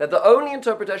see that the only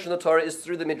interpretation of the Torah is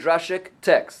through the midrashic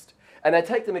text. And they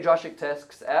take the midrashic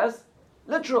text as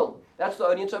literal. That's the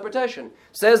only interpretation.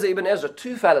 Says the Ibn Ezra,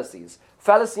 2 fallacies.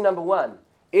 Fallacy number 1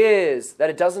 is that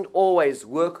it doesn't always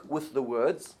work with the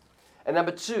words. And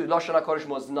number 2, Lashon HaKodesh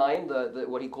was 9,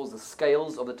 what he calls the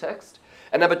scales of the text.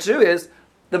 And number 2 is,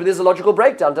 there's a logical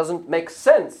breakdown. It doesn't make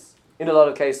sense in a lot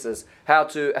of cases how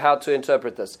to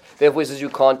interpret this. Therefore, he says you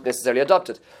can't necessarily adopt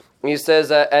it. And he says,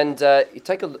 you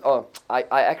take a.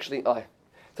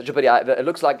 Such a pity. It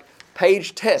looks like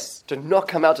page tests did not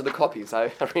come out of the copies.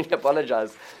 I really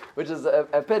apologize, which is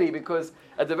a pity, because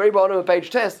at the very bottom of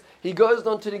page test, he goes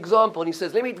on to the example and he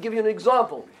says, let me give you an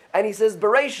example. And he says,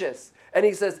 Bereshis. And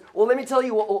he says, well, let me tell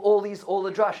you all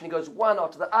the drash. And he goes one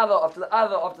after the other, after the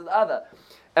other, after the other.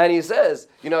 And he says,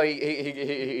 he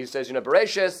says,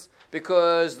 Bereshis,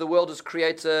 because the world was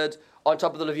created on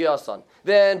top of the Leviathan.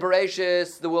 Then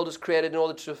Bereshis, the world was created in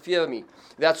order to fear me.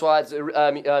 That's why it's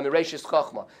Bereshis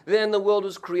Chachma. Then the world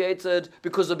was created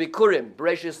because of Bikurim.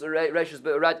 Bereshis,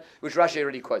 which Rashi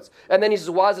already quotes. And then he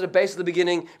says, why is it a base at the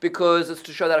beginning? Because it's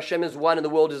to show that Hashem is one and the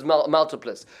world is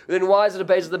multiples. Then why is it a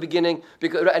base at the beginning?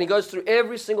 And he goes through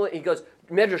every single, he goes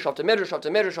Medrash after Medrash after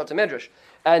Medrash after Medrash.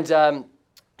 And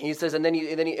he says, and then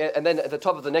at the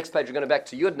top of the next page, we're going back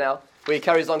to Yud now, where he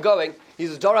carries on going. He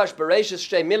says, Dorash Bereshis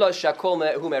Shtei Milos Shakol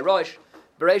Mehu Merosh.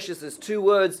 Bereshis is two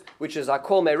words, which is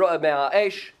Akol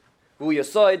Me'Eish, Hu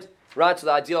Yesod, right to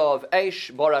the idea of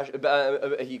Eish.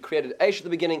 He created Eish at the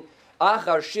beginning.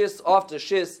 Achar Shis, after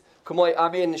Shis, Kamoy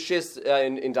Amin Shis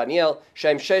in Daniel.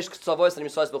 Shem Shesh Ktsavos and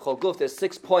Misais B'Chol Guf. There's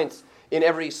 6 points in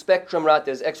every spectrum, right?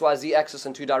 There's X, Y, Z axis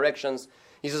in 2 directions.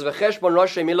 He says, "V'cheshbon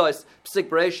Roshei Milos Psik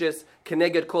Bereshis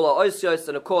Keneged Kol HaOsios,"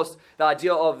 and of course, the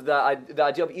idea of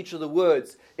each of the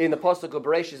words in the pasuk of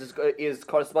Bereshis is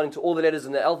corresponding to all the letters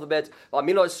in the alphabet.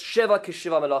 Milos Sheva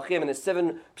Kishiva Melachim, and there's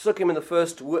 7 psukim in the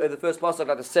first pasuk,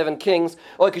 like the 7 kings,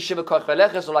 or Kishiva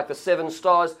Kocheleches, or like the 7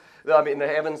 stars in the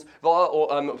heavens,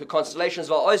 or constellations.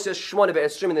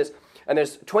 And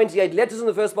there's 28 letters in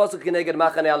the first pasuk, Keneged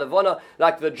Machane Alevona,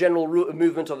 like the general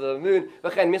movement of the moon.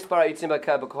 And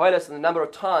the number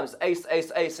of times, Ace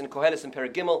in Koheles and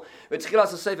Perigimel.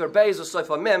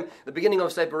 The beginning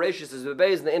of Sefer Bereshis is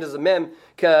Beis, and the end is a Mem.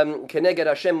 Keneged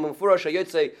Hashem Mufurash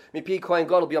Hayotze Mipi Kohen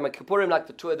Gadol B'Yom Kippurim, like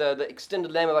the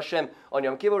extended name of Hashem on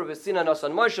Yom Kippur. V'Sina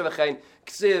Nasan Moshe V'chein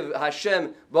Ksiv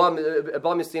Hashem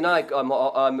B'Am Sinai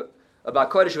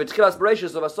about Kodesh v'Tchilas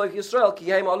Bereshis of Asoik Yisrael ki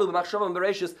Yehem Alu b'Machshavam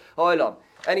Bereshis Ha'olam.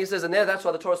 And he says, and that's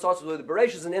why the Torah starts with the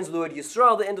Bereshis and ends with the word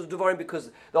Yisrael, the end of Devarim,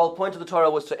 because the whole point of the Torah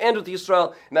was to end with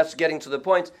Yisrael, and that's getting to the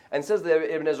point. And says there,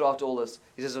 Ibn Ezra after all this,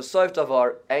 he says, Sof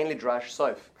Davar Ein Lidrash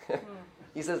Sof.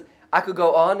 He says, I could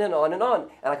go on and on and on,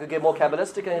 and I could get more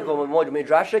Kabbalistic, and I could go more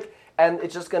Midrashic, and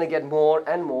it's just going to get more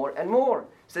and more and more.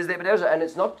 Says the Ibn Ezra, and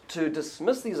it's not to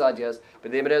dismiss these ideas,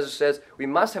 but the Ibn Ezra says we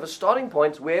must have a starting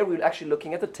point where we're actually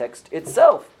looking at the text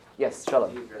itself. Yes,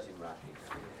 Shalom.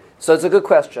 So it's a good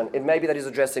question. It may be that he's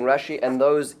addressing Rashi and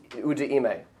those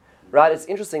Udeime. Right? It's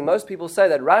interesting. Most people say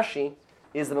that Rashi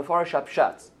is the Mefarish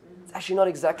Pshat. It's actually not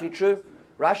exactly true.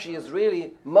 Rashi is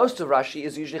really, most of Rashi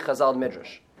is usually Chazal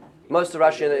Midrash. Most of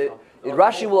Rashi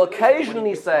will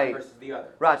occasionally say,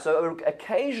 right, so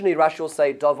occasionally Rashi will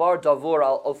say, Davar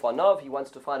al Ofanav, he wants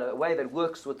to find a way that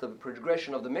works with the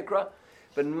progression of the Mikra,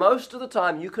 but most of the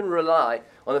time you can rely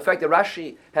on the fact that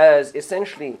Rashi has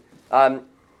essentially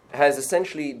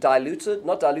diluted,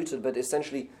 not diluted, but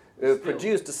essentially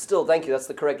distilled, thank you, that's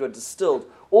the correct word, distilled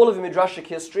all of the Midrashic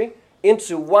history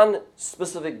into one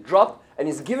specific drop, and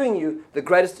he's giving you the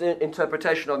greatest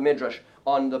interpretation of Midrash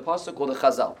on the pasuk or the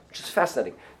Chazal, which is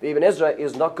fascinating. The Ibn Ezra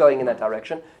is not going in that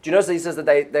direction. Do you notice that he says that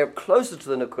they're closer to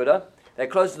the Nakuda, they're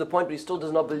closer to the point, but he still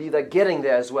does not believe they're getting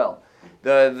there as well.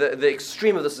 The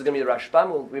extreme of this is going to be the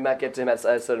Rashbam. We might get to him at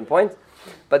a certain point.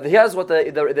 But here's what the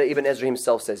Ibn Ezra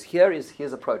himself says. Here is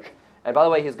his approach. And by the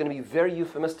way, he's going to be very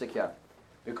euphemistic here,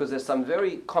 because there's some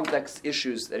very complex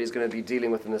issues that he's going to be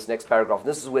dealing with in this next paragraph. And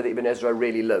this is where the Ibn Ezra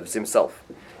really lives himself.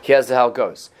 Here's how it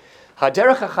goes.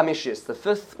 Haderech HaChamishis, the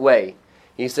 5th way,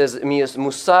 he says,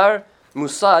 Musad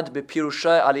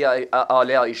b'pirushay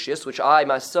aliyah ishis, which I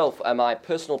myself, my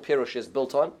personal pirush is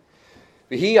built on.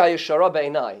 V'hi ha'yeshara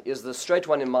be'enai, is the straight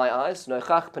one in my eyes.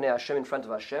 Nochach pnei Hashem, in front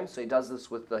of Hashem. So he does this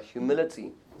with the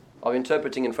humility of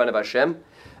interpreting in front of Hashem.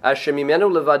 Hashem imenu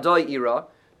levadoi ira,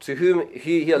 to whom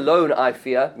he alone I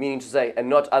fear, meaning to say, and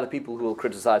not other people who will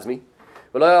criticize me.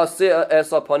 And I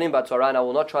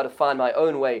will not try to find my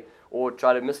own way or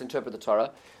try to misinterpret the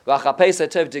Torah. And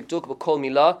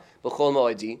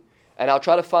I'll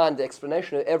try to find the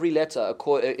explanation of every letter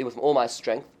with all my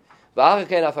strength. I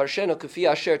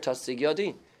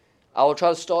will try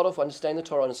to start off understanding the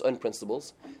Torah on its own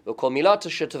principles. In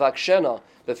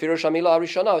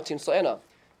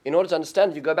order to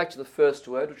understand it, you go back to the first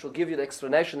word, which will give you the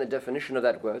explanation, the definition of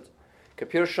that word. You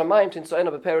go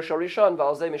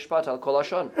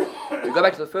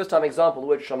back to the first time example, the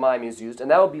word shamayim is used, and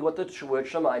that will be what the word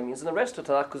shamayim means in the rest of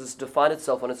Tanakh, because it's defined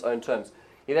itself on its own terms.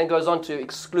 He then goes on to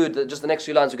exclude just the next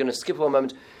few lines. We're going to skip for a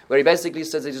moment, where he basically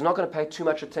says that he's not going to pay too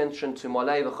much attention to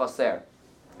molei v'chaser.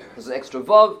 There's an extra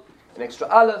vav, an extra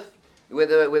aleph, where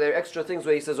there are extra things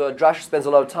where he says, well, Drash spends a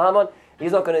lot of time on.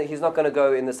 He's not going to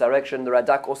go in this direction. The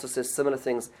Radak also says similar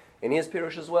things in his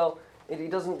Pirush as well. He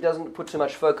doesn't put too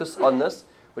much focus on this,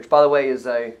 which, by the way, is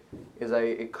a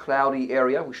cloudy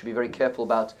area. We should be very careful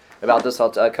about this. I'll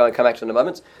come back to in a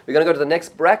moment. We're going to go to the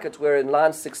next bracket, where in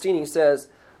line 16 he says,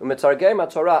 "Umetargem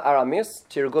Torah Aramis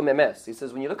Tirgum Emes." He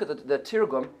says, when you look at the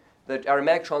Tirgum, the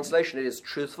Aramaic translation, it is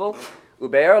truthful.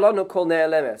 Ube'er lanu kol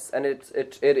ne'elemes, and it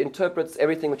interprets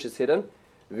everything which is hidden.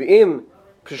 V'im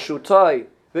pshutai,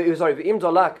 v'im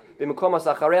dolak b'mekomas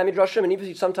acharei midrashim, and if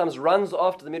he sometimes runs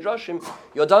after the midrashim,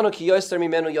 yodanu ki yoser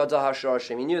mimenu yodah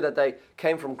hasharashim. He knew that they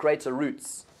came from greater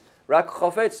roots. Rak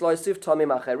chofetz lo yisif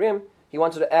tamim acherim. He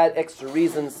wanted to add extra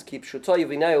reasons. Keep pshutai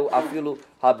yvineu afilu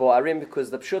haboarim, because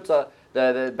the pshuta,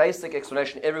 the basic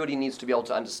explanation, everybody needs to be able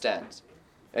to understand.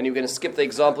 And you're going to skip the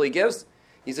example he gives.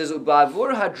 He says,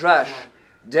 "Ubavur hadrash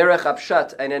derech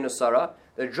apshat einenu sara."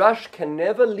 The drash can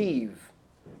never leave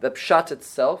the pshat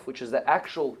itself, which is the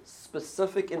actual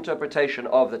specific interpretation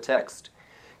of the text.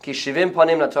 Ki shivim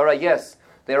panim la Torah. Yes,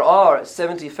 there are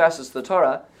 70 facets to the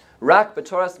Torah. Rak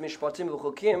b'toras mishpatim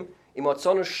v'chukim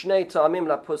imotzonu shnei ta'amim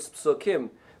la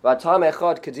psukim v'atam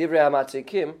echad kedivrei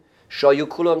hamatikim shayu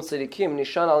kulom tzedikim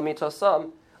nishan al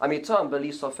mitam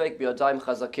b'li sofek b'yadayim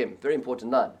chazakim. Very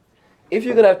important line. If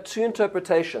you're going to have two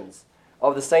interpretations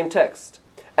of the same text,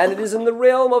 and it is in the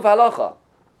realm of halacha,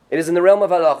 which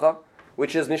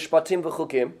is mishpatim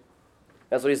v'chukim,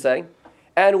 that's what he's saying,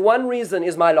 and one reason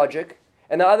is my logic,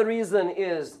 and the other reason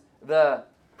is the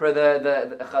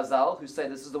Chazal, who say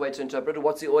this is the way to interpret it,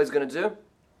 what's he always going to do?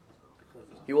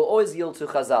 He will always yield to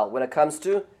Chazal when it comes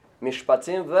to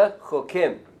mishpatim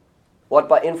v'chukim. What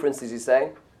by inference is he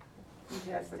saying?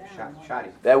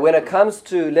 That when it comes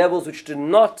to levels which do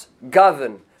not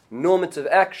govern normative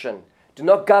action, do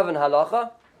not govern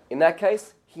halacha, in that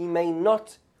case, he may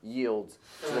not yield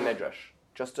to the Midrash.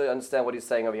 Just to understand what he's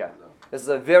saying over here. This is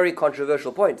a very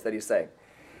controversial point that he's saying.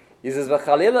 He says,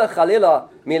 "V'chalila chalila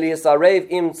milisarev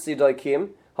im tzidokim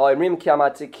ha'imrim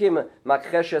kiamatikim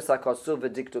makreshes hakasu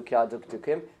v'diktu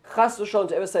kiaduktukim." Chas v'shalom,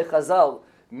 to ever say Chazal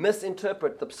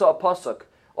misinterpret the pasuk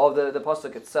of the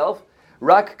pasuk itself.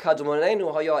 Rak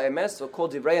kadmonenu haya emes v'kol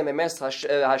divrei emes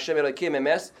Hashem Elokim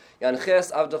emes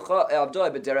yanches avdoi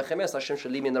b'derech emes. Hashem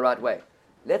should lead me in the right way.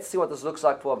 Let's see what this looks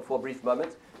like for a brief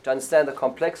moment to understand the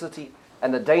complexity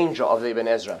and the danger of the Ibn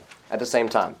Ezra at the same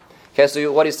time. Okay,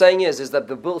 so what he's saying is that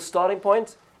the starting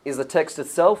point is the text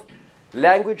itself,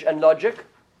 language and logic,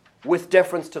 with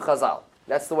deference to Chazal.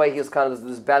 That's the way he's kind of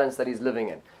this balance that he's living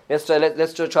in. Let's try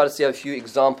to see a few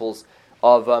examples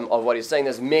of what he's saying.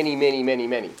 There's many.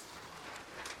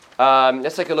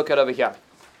 Let's take a look at over here.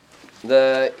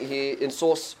 In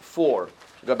source 4,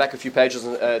 go back a few pages,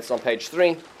 it's on page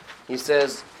 3. He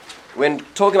says, when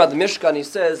talking about the Mishkan, he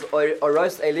says,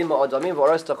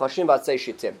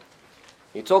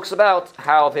 he talks about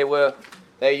how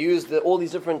they used all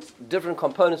these different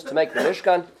components to make the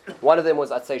Mishkan. One of them was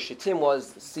Atzei Shittim,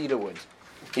 was cedar wood.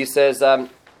 He says,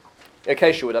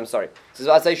 acacia wood, I'm sorry. He says,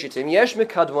 Atzei Shittim, Yesh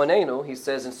Mikadmonenu, he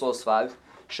says in source 5,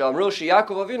 Shamru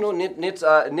Sheyakov Avinu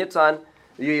nitan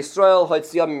Yisrael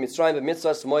Hotziyah Mitzrayim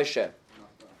b'mitzvahs Moshe.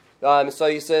 So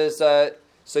he says,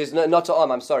 so he's not to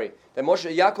I'm sorry. That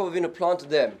Yaakov Avinu planted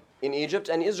them in Egypt,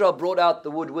 and Israel brought out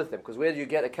the wood with them. Because where do you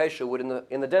get acacia wood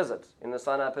in the desert, in the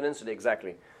Sinai Peninsula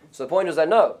exactly? So the point is, I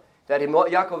know that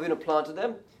Yaakov Avinu planted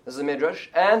them. This is a midrash,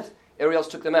 and everybody else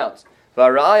took them out.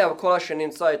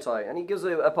 And he gives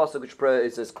a passage which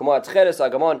says, "Kumar tcheres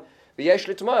agamon v'yesh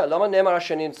litmar lama nemar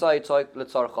shenin tzai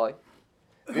letzarchai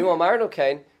v'imo marno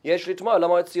kain yesh litmar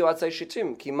lama etziu atzei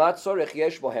shitim ki mat tzorech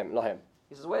yesh bohem lahem."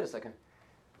 He says, wait a second.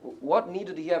 What need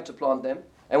did he have to plant them?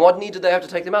 And what need did they have to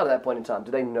take them out at that point in time?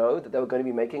 Did they know that they were going to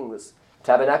be making this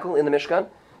tabernacle in the Mishkan,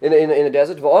 in the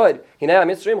desert? V'oid hinei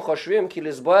hamitzrim choshvim ki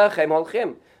lizboach hem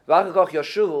holchim v'achar kach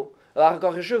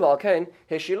yeshuvu al kain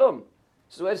heshilum.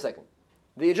 So wait a second.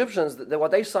 The Egyptians,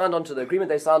 what they signed onto, the agreement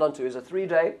they signed onto, is a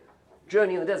 3-day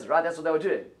journey in the desert, right? That's what they were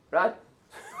doing, right?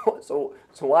 so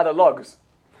why the logs,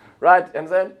 right? And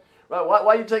then, right? Why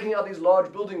are you taking out these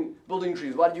large building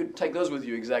trees? Why did you take those with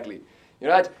you exactly? You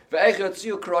know, right?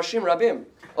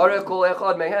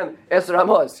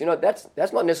 You know,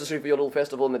 that's not necessary for your little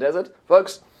festival in the desert,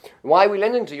 folks. Why are we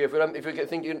lending to you if you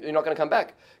think you're not going to come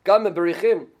back?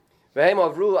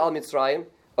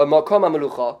 Makom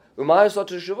HaMelucha, U'ma'asot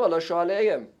Teshuvah lo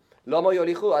sho'aleihem, Lama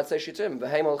yolichu ad seishitim,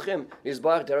 v'heim olchim,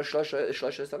 Yizbarach derech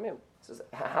shlosh samim. He says,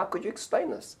 how could you explain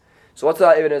this? So what's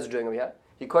Ibn Ezra doing over here?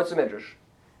 He quotes a midrash,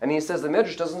 And he says the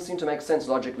Midrash doesn't seem to make sense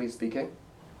logically speaking.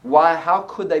 Why? How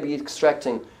could they be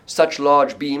extracting such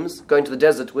large beams, going to the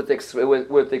desert with the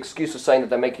excuse of saying that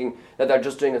they're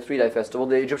just doing a 3-day festival?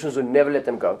 The Egyptians would never let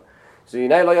them go. So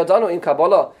Yinei lo yadanu im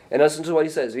Kabbalah, and listen to what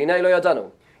he says. Yinei lo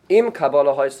yadanu im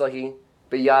Kabbalah ha'isahi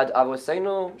b'yad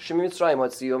avoseinu shemitzrayim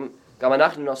hotzium gam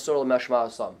anachnu nasur l'mashma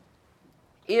asam.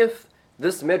 If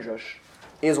this Midrash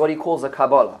is what he calls a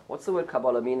Kabbalah, what's the word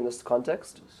Kabbalah mean in this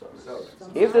context?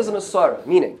 If there's a Masorah,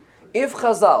 meaning if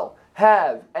Chazal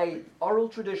have a oral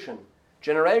tradition,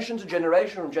 generation to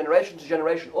generation, from generation to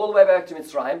generation, all the way back to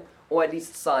Mitzrayim, or at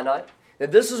least Sinai,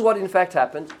 that this is what in fact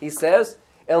happened. He says,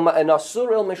 I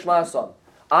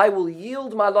will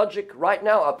yield my logic right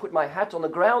now. I'll put my hat on the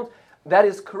ground. That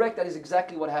is correct. That is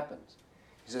exactly what happened.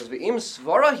 He says, V'im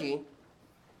svarahi,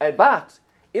 but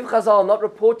if Chazal are not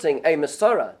reporting a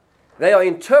Masorah, they are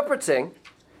interpreting,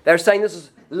 they're saying this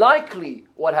is likely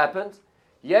what happened.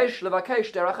 Yesh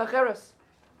levakesh derech acheres.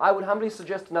 I would humbly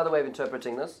suggest another way of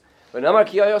interpreting this. There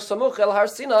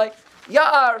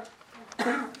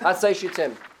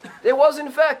was in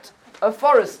fact a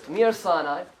forest near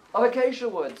Sinai of acacia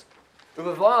woods.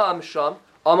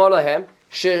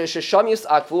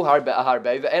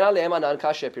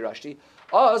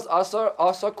 Az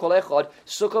asar kol echad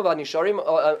sukkah v'nisharim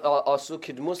asu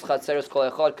kidmus chatzeres kol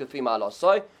echad k'fi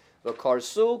ma'alasai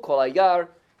v'karsu kol hayar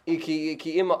ki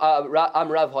im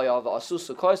amrav hayav asu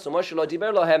sukkah so Moshe lo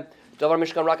diber lahem davar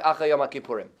mishkan rak achar Yom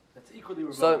Kippurim. That's equally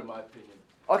wrong in my opinion.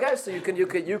 Okay, so you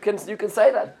can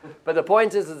say that, but the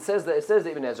point is, it says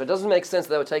Ibn Ezra. It doesn't make sense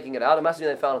that they were taking it out. It must be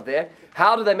they found it there.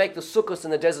 How do they make the sukkahs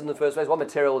in the desert in the first place? What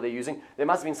material are they using? There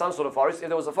must have been some sort of forest. If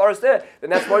there was a forest there,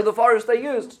 then that's probably the forest they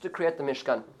used to create the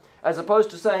Mishkan, as opposed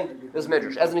to saying this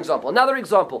Midrash. As an example, another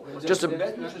example. The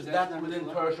Midrash is not within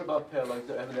Torah Shabbat Peh like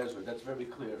the Ibn Ezra. That's very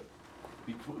clear.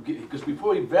 Because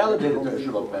before he validated Torah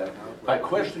Shabbat Peh by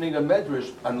questioning a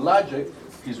Midrash on logic,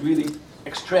 he's really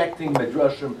extracting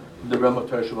Midrashim from the realm of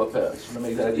Torah Shabbat Peh. Just want to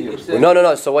make that idea.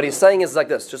 No. So what he's saying is like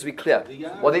this, just to be clear.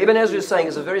 What the Ibn Ezra is saying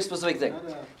is a very specific thing.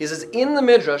 He says, in the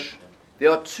Midrash, there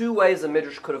are two ways the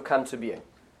Midrash could have come to being.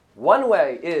 One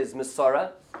way is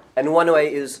Masorah, and one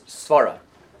way is Svara,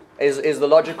 is the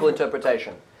logical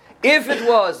interpretation. If it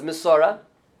was Masorah,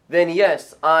 then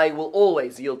yes, I will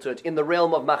always yield to it in the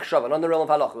realm of Machshava, not in the realm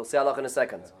of Halach. We'll see Halach in a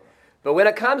second. But when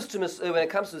it comes to this, if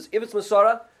it's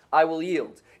Masorah, I will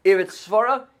yield. If it's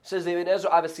Svara, says the Ibn Ezra,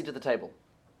 I have a seat at the table.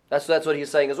 That's what he's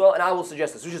saying as well, and I will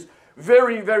suggest this, which is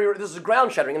very, very, this is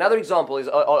ground shattering. Another example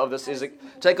of this is,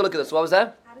 take a look at this. What was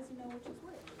that? How does he know which is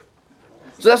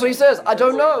which? So that's what he says. I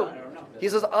don't know. He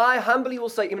says, I humbly will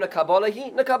say, Ibn Kabbalah hi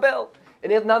nakabel.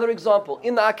 And another example,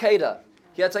 in the Akedah,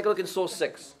 here, take a look in source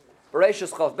 6.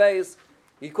 Bereshis Chav Beis,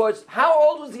 he quotes, how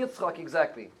old was Yitzchak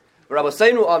exactly?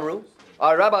 Rabbeinu Amru,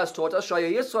 our rabbis taught us,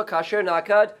 Shaya Yitzchak Kasher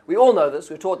Nakad, we all know this,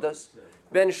 we've taught this,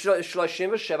 Ben Shloshim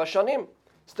V'Sheva Shanim.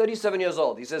 He's 37 years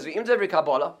old. He says, V'im Tevri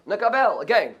Kabbalah, Nakabel.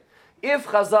 Again, if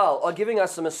Chazal are giving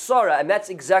us a Masorah, and that's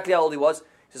exactly how old he was,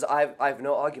 he says, I have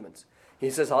no argument. He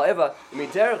says, however,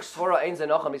 Miderech Svara Ein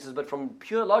Zenacham, he says, but from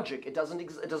pure logic, it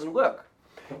doesn't work.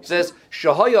 He says,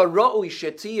 Shahaya Ra'ui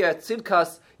Shetiyah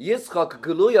Tzidkas Yitzchak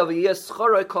Geluya V'yes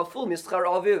Schara Kaful Mischar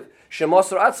Aviv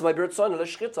Shemasar Atzmai B'Ratzon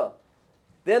L'Shchita.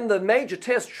 Then the major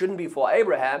test shouldn't be for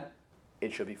Abraham,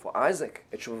 it should be for Isaac.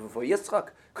 It should be for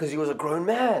Yitzchak, because he was a grown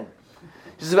man.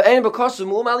 He says, and the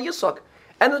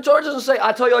Torah doesn't say,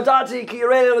 Ato Yodati Ki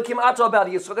Yirei Elokim Ato about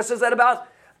Yitzchak. It says that about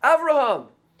Avraham.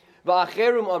 Those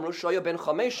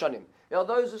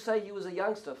who say he was a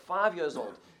youngster, 5 years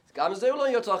old.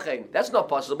 That's not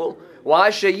possible.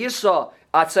 Why?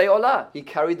 He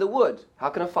carried the wood. How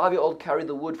can a 5-year-old carry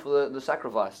the wood for the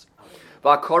sacrifice?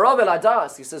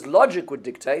 He says logic would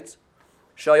dictate.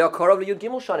 He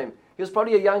was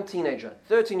probably a young teenager,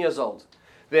 13 years old.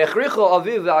 Then the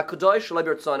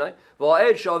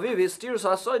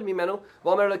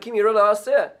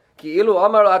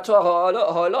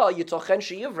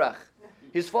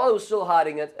His father was still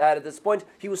hiding it at this point.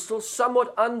 He was still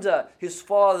somewhat under his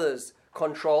father's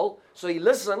control. So he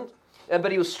listened,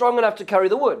 but he was strong enough to carry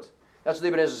the wood. That's what the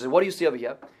Ibn Ezra said. What do you see over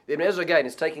here? The Ibn Ezra again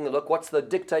is taking a look. What's the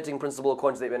dictating principle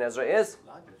according to the Ibn Ezra is?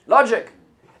 Logic.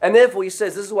 And therefore he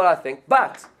says, this is what I think.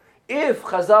 But if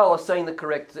Chazal are saying the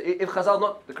correct, if Chazal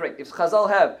not the correct, if Chazal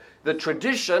have the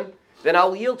tradition, then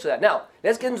I'll yield to that. Now,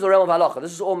 let's get into the realm of halacha.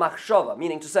 This is all machshava,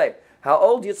 meaning to say, how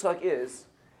old Yitzchak is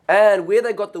and where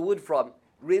they got the wood from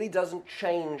really doesn't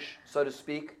change, so to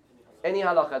speak, any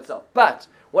halacha itself. But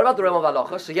what about the realm of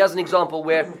halacha? So here's an example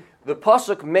where the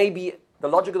pasuk may be, the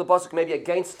logic of the pasuk may be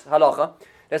against halacha.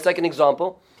 Let's take an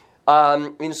example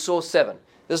in source 7.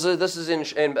 This is in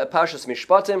Parshas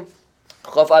Mishpatim,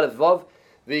 Chav Aleph Vav.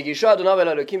 Boom,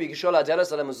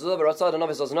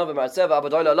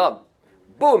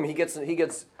 he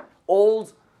gets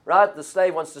old, right? The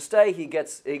slave wants to stay, he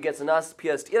gets a nice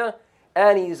pierced ear,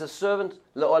 and he's a servant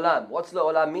le'olam. What's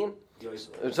le'olam mean?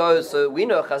 So we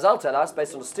know Chazal tell us,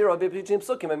 based on the stereotype between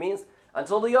psukim, it means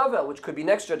until the Yovel, which could be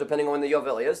next year, depending on when the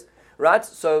Yovel is, right?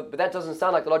 So, but that doesn't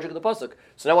sound like the logic of the pasuk.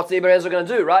 So now what's the Ibn Ezra going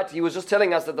to do, right? He was just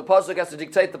telling us that the pasuk has to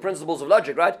dictate the principles of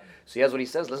logic, right? So here's what he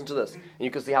says. Listen to this, and you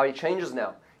can see how he changes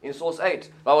now in source 8.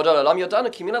 The word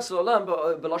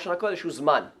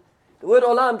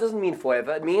olam doesn't mean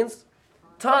forever; it means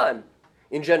time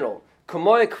in general.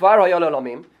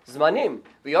 Zmanim.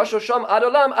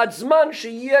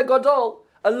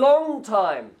 A long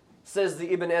time, says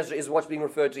the Ibn Ezra, is what's being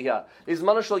referred to here.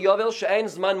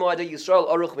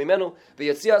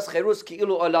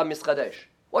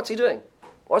 What's he doing?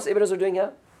 What's Ibn Ezra doing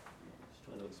here? He's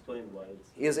trying to explain why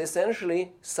He is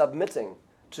essentially submitting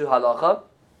to halacha,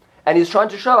 and he's trying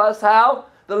to show us how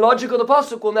the logic of the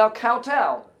pasuk will now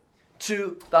kowtow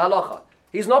to the halacha.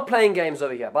 He's not playing games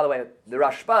over here. By the way, the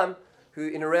Rashbam,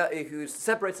 who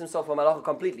separates himself from halacha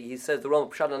completely, he says the realm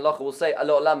of pshat and halacha will say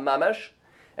alolam mamash,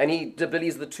 and he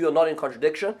believes the two are not in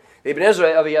contradiction. The Ibn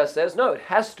Ezra over here says no, it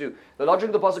has to. The logic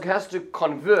of the pasuk has to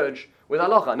converge with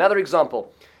halacha. Another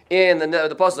example in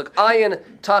the pasuk, ayin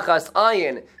tachas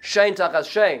ayin, shein tachas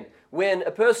shein. When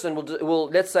a person will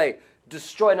let's say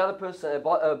destroy another person, a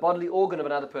bodily organ of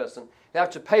another person, they have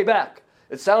to pay back.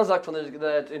 It sounds like from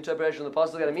the interpretation of the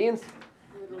pasuk that it means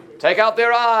take out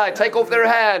their eye, take off their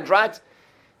hand, right?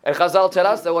 And Chazal tell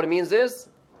us that what it means is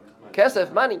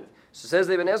kesef, money. So says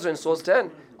the Ibn Ezra in source 10.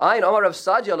 Ayin Omar Rav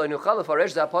Sadia lo nuchal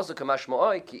lefaresh that pasuk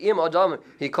kamashmo'oi ki im adam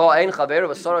he call ein chaver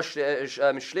v'sara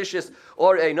shlishis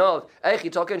or einov eich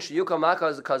yitoken shiyuka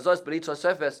maka kazos b'lito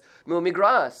sefes mu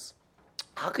migras.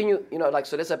 How can you like,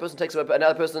 so let's say a person takes a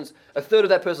third of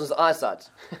that person's eyesight.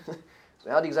 So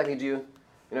how exactly do you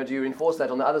reinforce that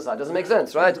on the other side? Doesn't make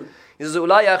sense, right? He says,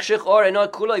 "Ulai yachshich or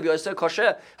enot kulay b'yoseh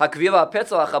kosher hakviva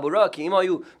hapetzel hachabura ki im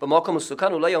ayu b'makom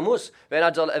usukan ulay yamus ve'en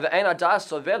adas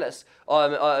soveles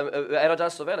ve'en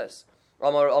adas soveles."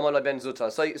 Amar ben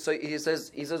Zuta. So he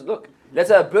says, look, let's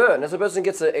say a burn. As a person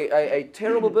gets a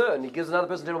terrible burn, he gives another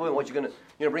person a terrible burn. What you're going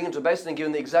to bring him to a basin and give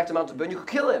him the exact amount of burn? You could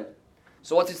kill him.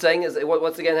 So what's he saying is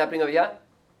what's again happening over here?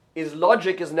 His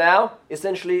logic is now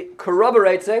essentially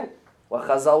corroborating what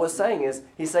Chazal was saying. Is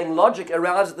he's saying logic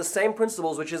arrives at the same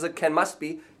principles, which is must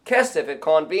be kesef. It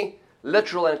can't be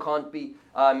literal and can't be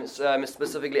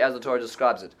specifically as the Torah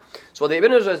describes it. So what the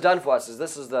Ibn Ezra has done for us is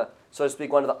this is the, so to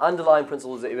speak, one of the underlying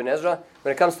principles of Ibn Ezra.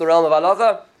 When it comes to the realm of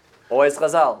halacha, always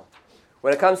Chazal.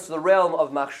 When it comes to the realm of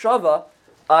machshava,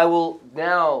 I will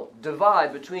now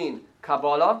divide between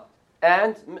Kabbalah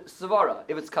and Svara.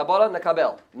 If it's Kabbalah,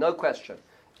 Nakabel, no question.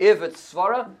 If it's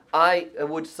Svara, I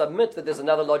would submit that there's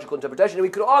another logical interpretation, and we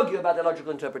could argue about the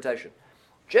logical interpretation.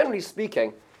 Generally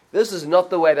speaking, this is not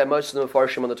the way that most of the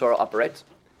Mefarshim on the Torah operate.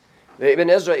 The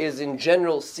Ibn Ezra is in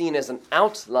general seen as an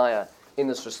outlier in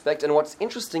this respect, and what's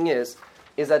interesting is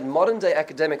that modern day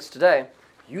academics today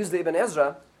use the Ibn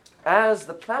Ezra as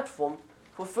the platform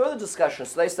for further discussion.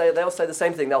 So they'll say the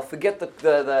same thing. They'll forget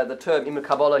the term Im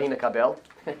Kabbalah Hina Kabel.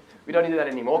 We don't need that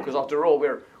anymore, because after all,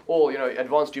 we're all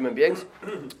advanced human beings,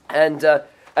 and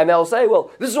they'll say,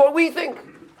 well, this is what we think,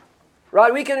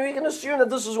 right? We can assume that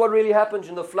this is what really happened,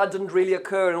 and the flood didn't really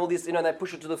occur, and all this, and they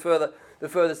push it to the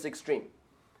furthest extreme.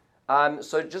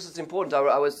 So just it's important.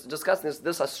 I was discussing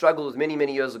this. I struggled with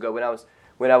many years ago when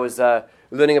I was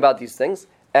learning about these things,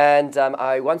 and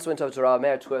I once went over to Rav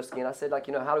Meir Twersky, and I said,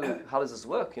 how does this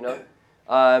work,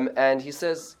 and he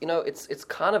says, it's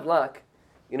kind of like,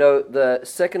 the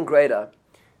second grader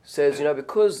says,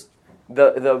 because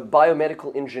the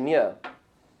biomedical engineer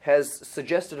has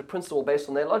suggested a principle based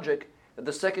on their logic, that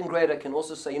the second grader can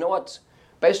also say,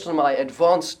 based on my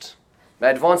advanced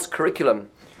curriculum,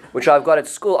 which I've got at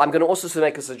school, I'm going to also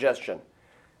make a suggestion.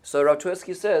 So Rav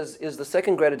Twersky says, the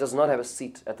second grader does not have a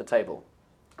seat at the table.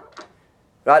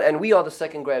 Right? And we are the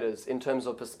second graders in terms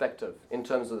of perspective, in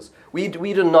terms of this. We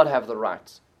do not have the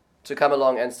right to come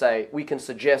along and say, we can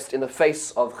suggest in the face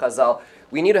of Chazal,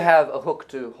 we need to have a hook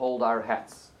to hold our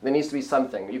hats. There needs to be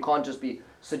something. You can't just be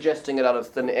suggesting it out of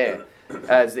thin air,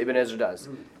 as the Ibn Ezra does.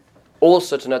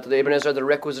 Also to note that the Ibn Ezra had the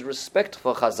requisite respect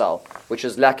for Chazal, which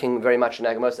is lacking very much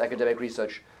in most academic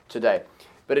research today.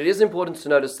 But it is important to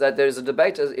notice that there is a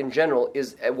debate in general,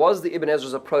 was the Ibn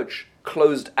Ezra's approach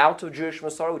closed out of Jewish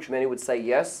Masorah, which many would say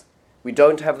yes, we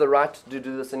don't have the right to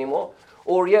do this anymore,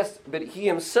 or yes, but he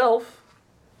himself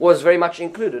was very much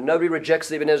included. Nobody rejects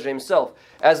the Ibn Ezra himself.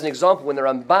 As an example, when the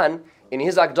Ramban, in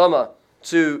his Akdama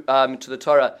to the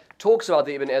Torah, talks about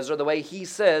the Ibn Ezra, the way he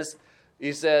says,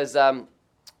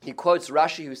 he quotes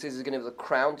Rashi, who says he's going to give the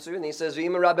crown to, and he says,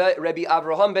 Rabbi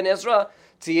Avraham ben Ezra,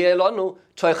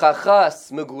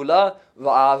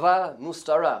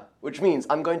 which means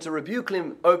I'm going to rebuke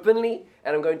him openly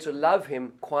and I'm going to love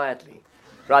him quietly.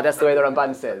 Right, that's the way the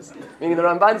Ramban says. Meaning the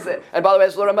Ramban says, and by the way,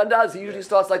 that's what the Ramban does. He usually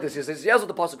starts like this. He says, here's what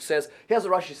the Pasuk says, here's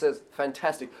what Rashi says,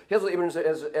 fantastic. Here's what Ibn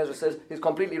Ezra says, he's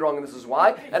completely wrong and this is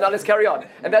why, and now let's carry on.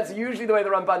 And that's usually the way the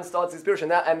Ramban starts his Pirush,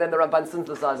 and then the Ramban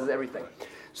synthesizes everything.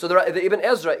 So the Ibn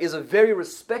Ezra is a very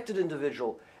respected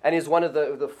individual and is one of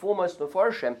the foremost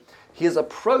Mefarshim. His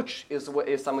approach is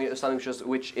something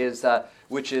which is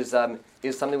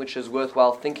something which is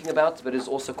worthwhile thinking about, but is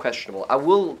also questionable. I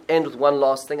will end with one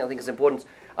last thing. I think it's important.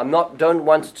 Don't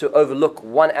want to overlook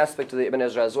one aspect of the Ibn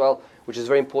Ezra as well, which is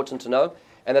very important to know,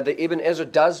 and that the Ibn Ezra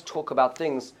does talk about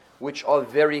things which are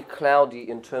very cloudy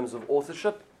in terms of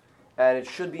authorship, and it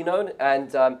should be known.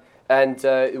 And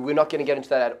we're not going to get into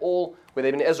that at all. Where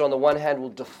Ibn Ezra, on the one hand,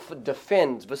 will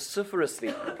defend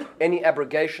vociferously any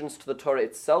abrogations to the Torah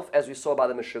itself, as we saw by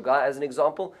the Meshuggah as an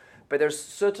example. But there's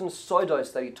certain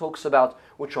soidos that he talks about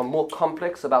which are more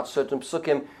complex, about certain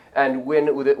psukim, and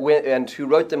who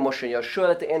wrote them, Moshe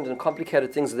Yeshua at the end, and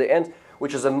complicated things at the end,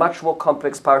 which is a much more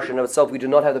complex parsha in itself. We do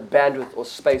not have the bandwidth or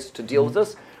space to deal with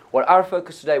this. What our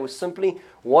focus today was simply,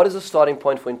 what is the starting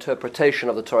point for interpretation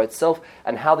of the Torah itself,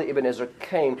 and how the Ibn Ezra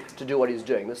came to do what he's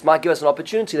doing. This might give us an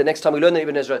opportunity, the next time we learn the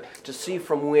Ibn Ezra, to see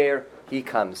from where he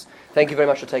comes. Thank you very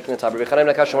much for taking the time.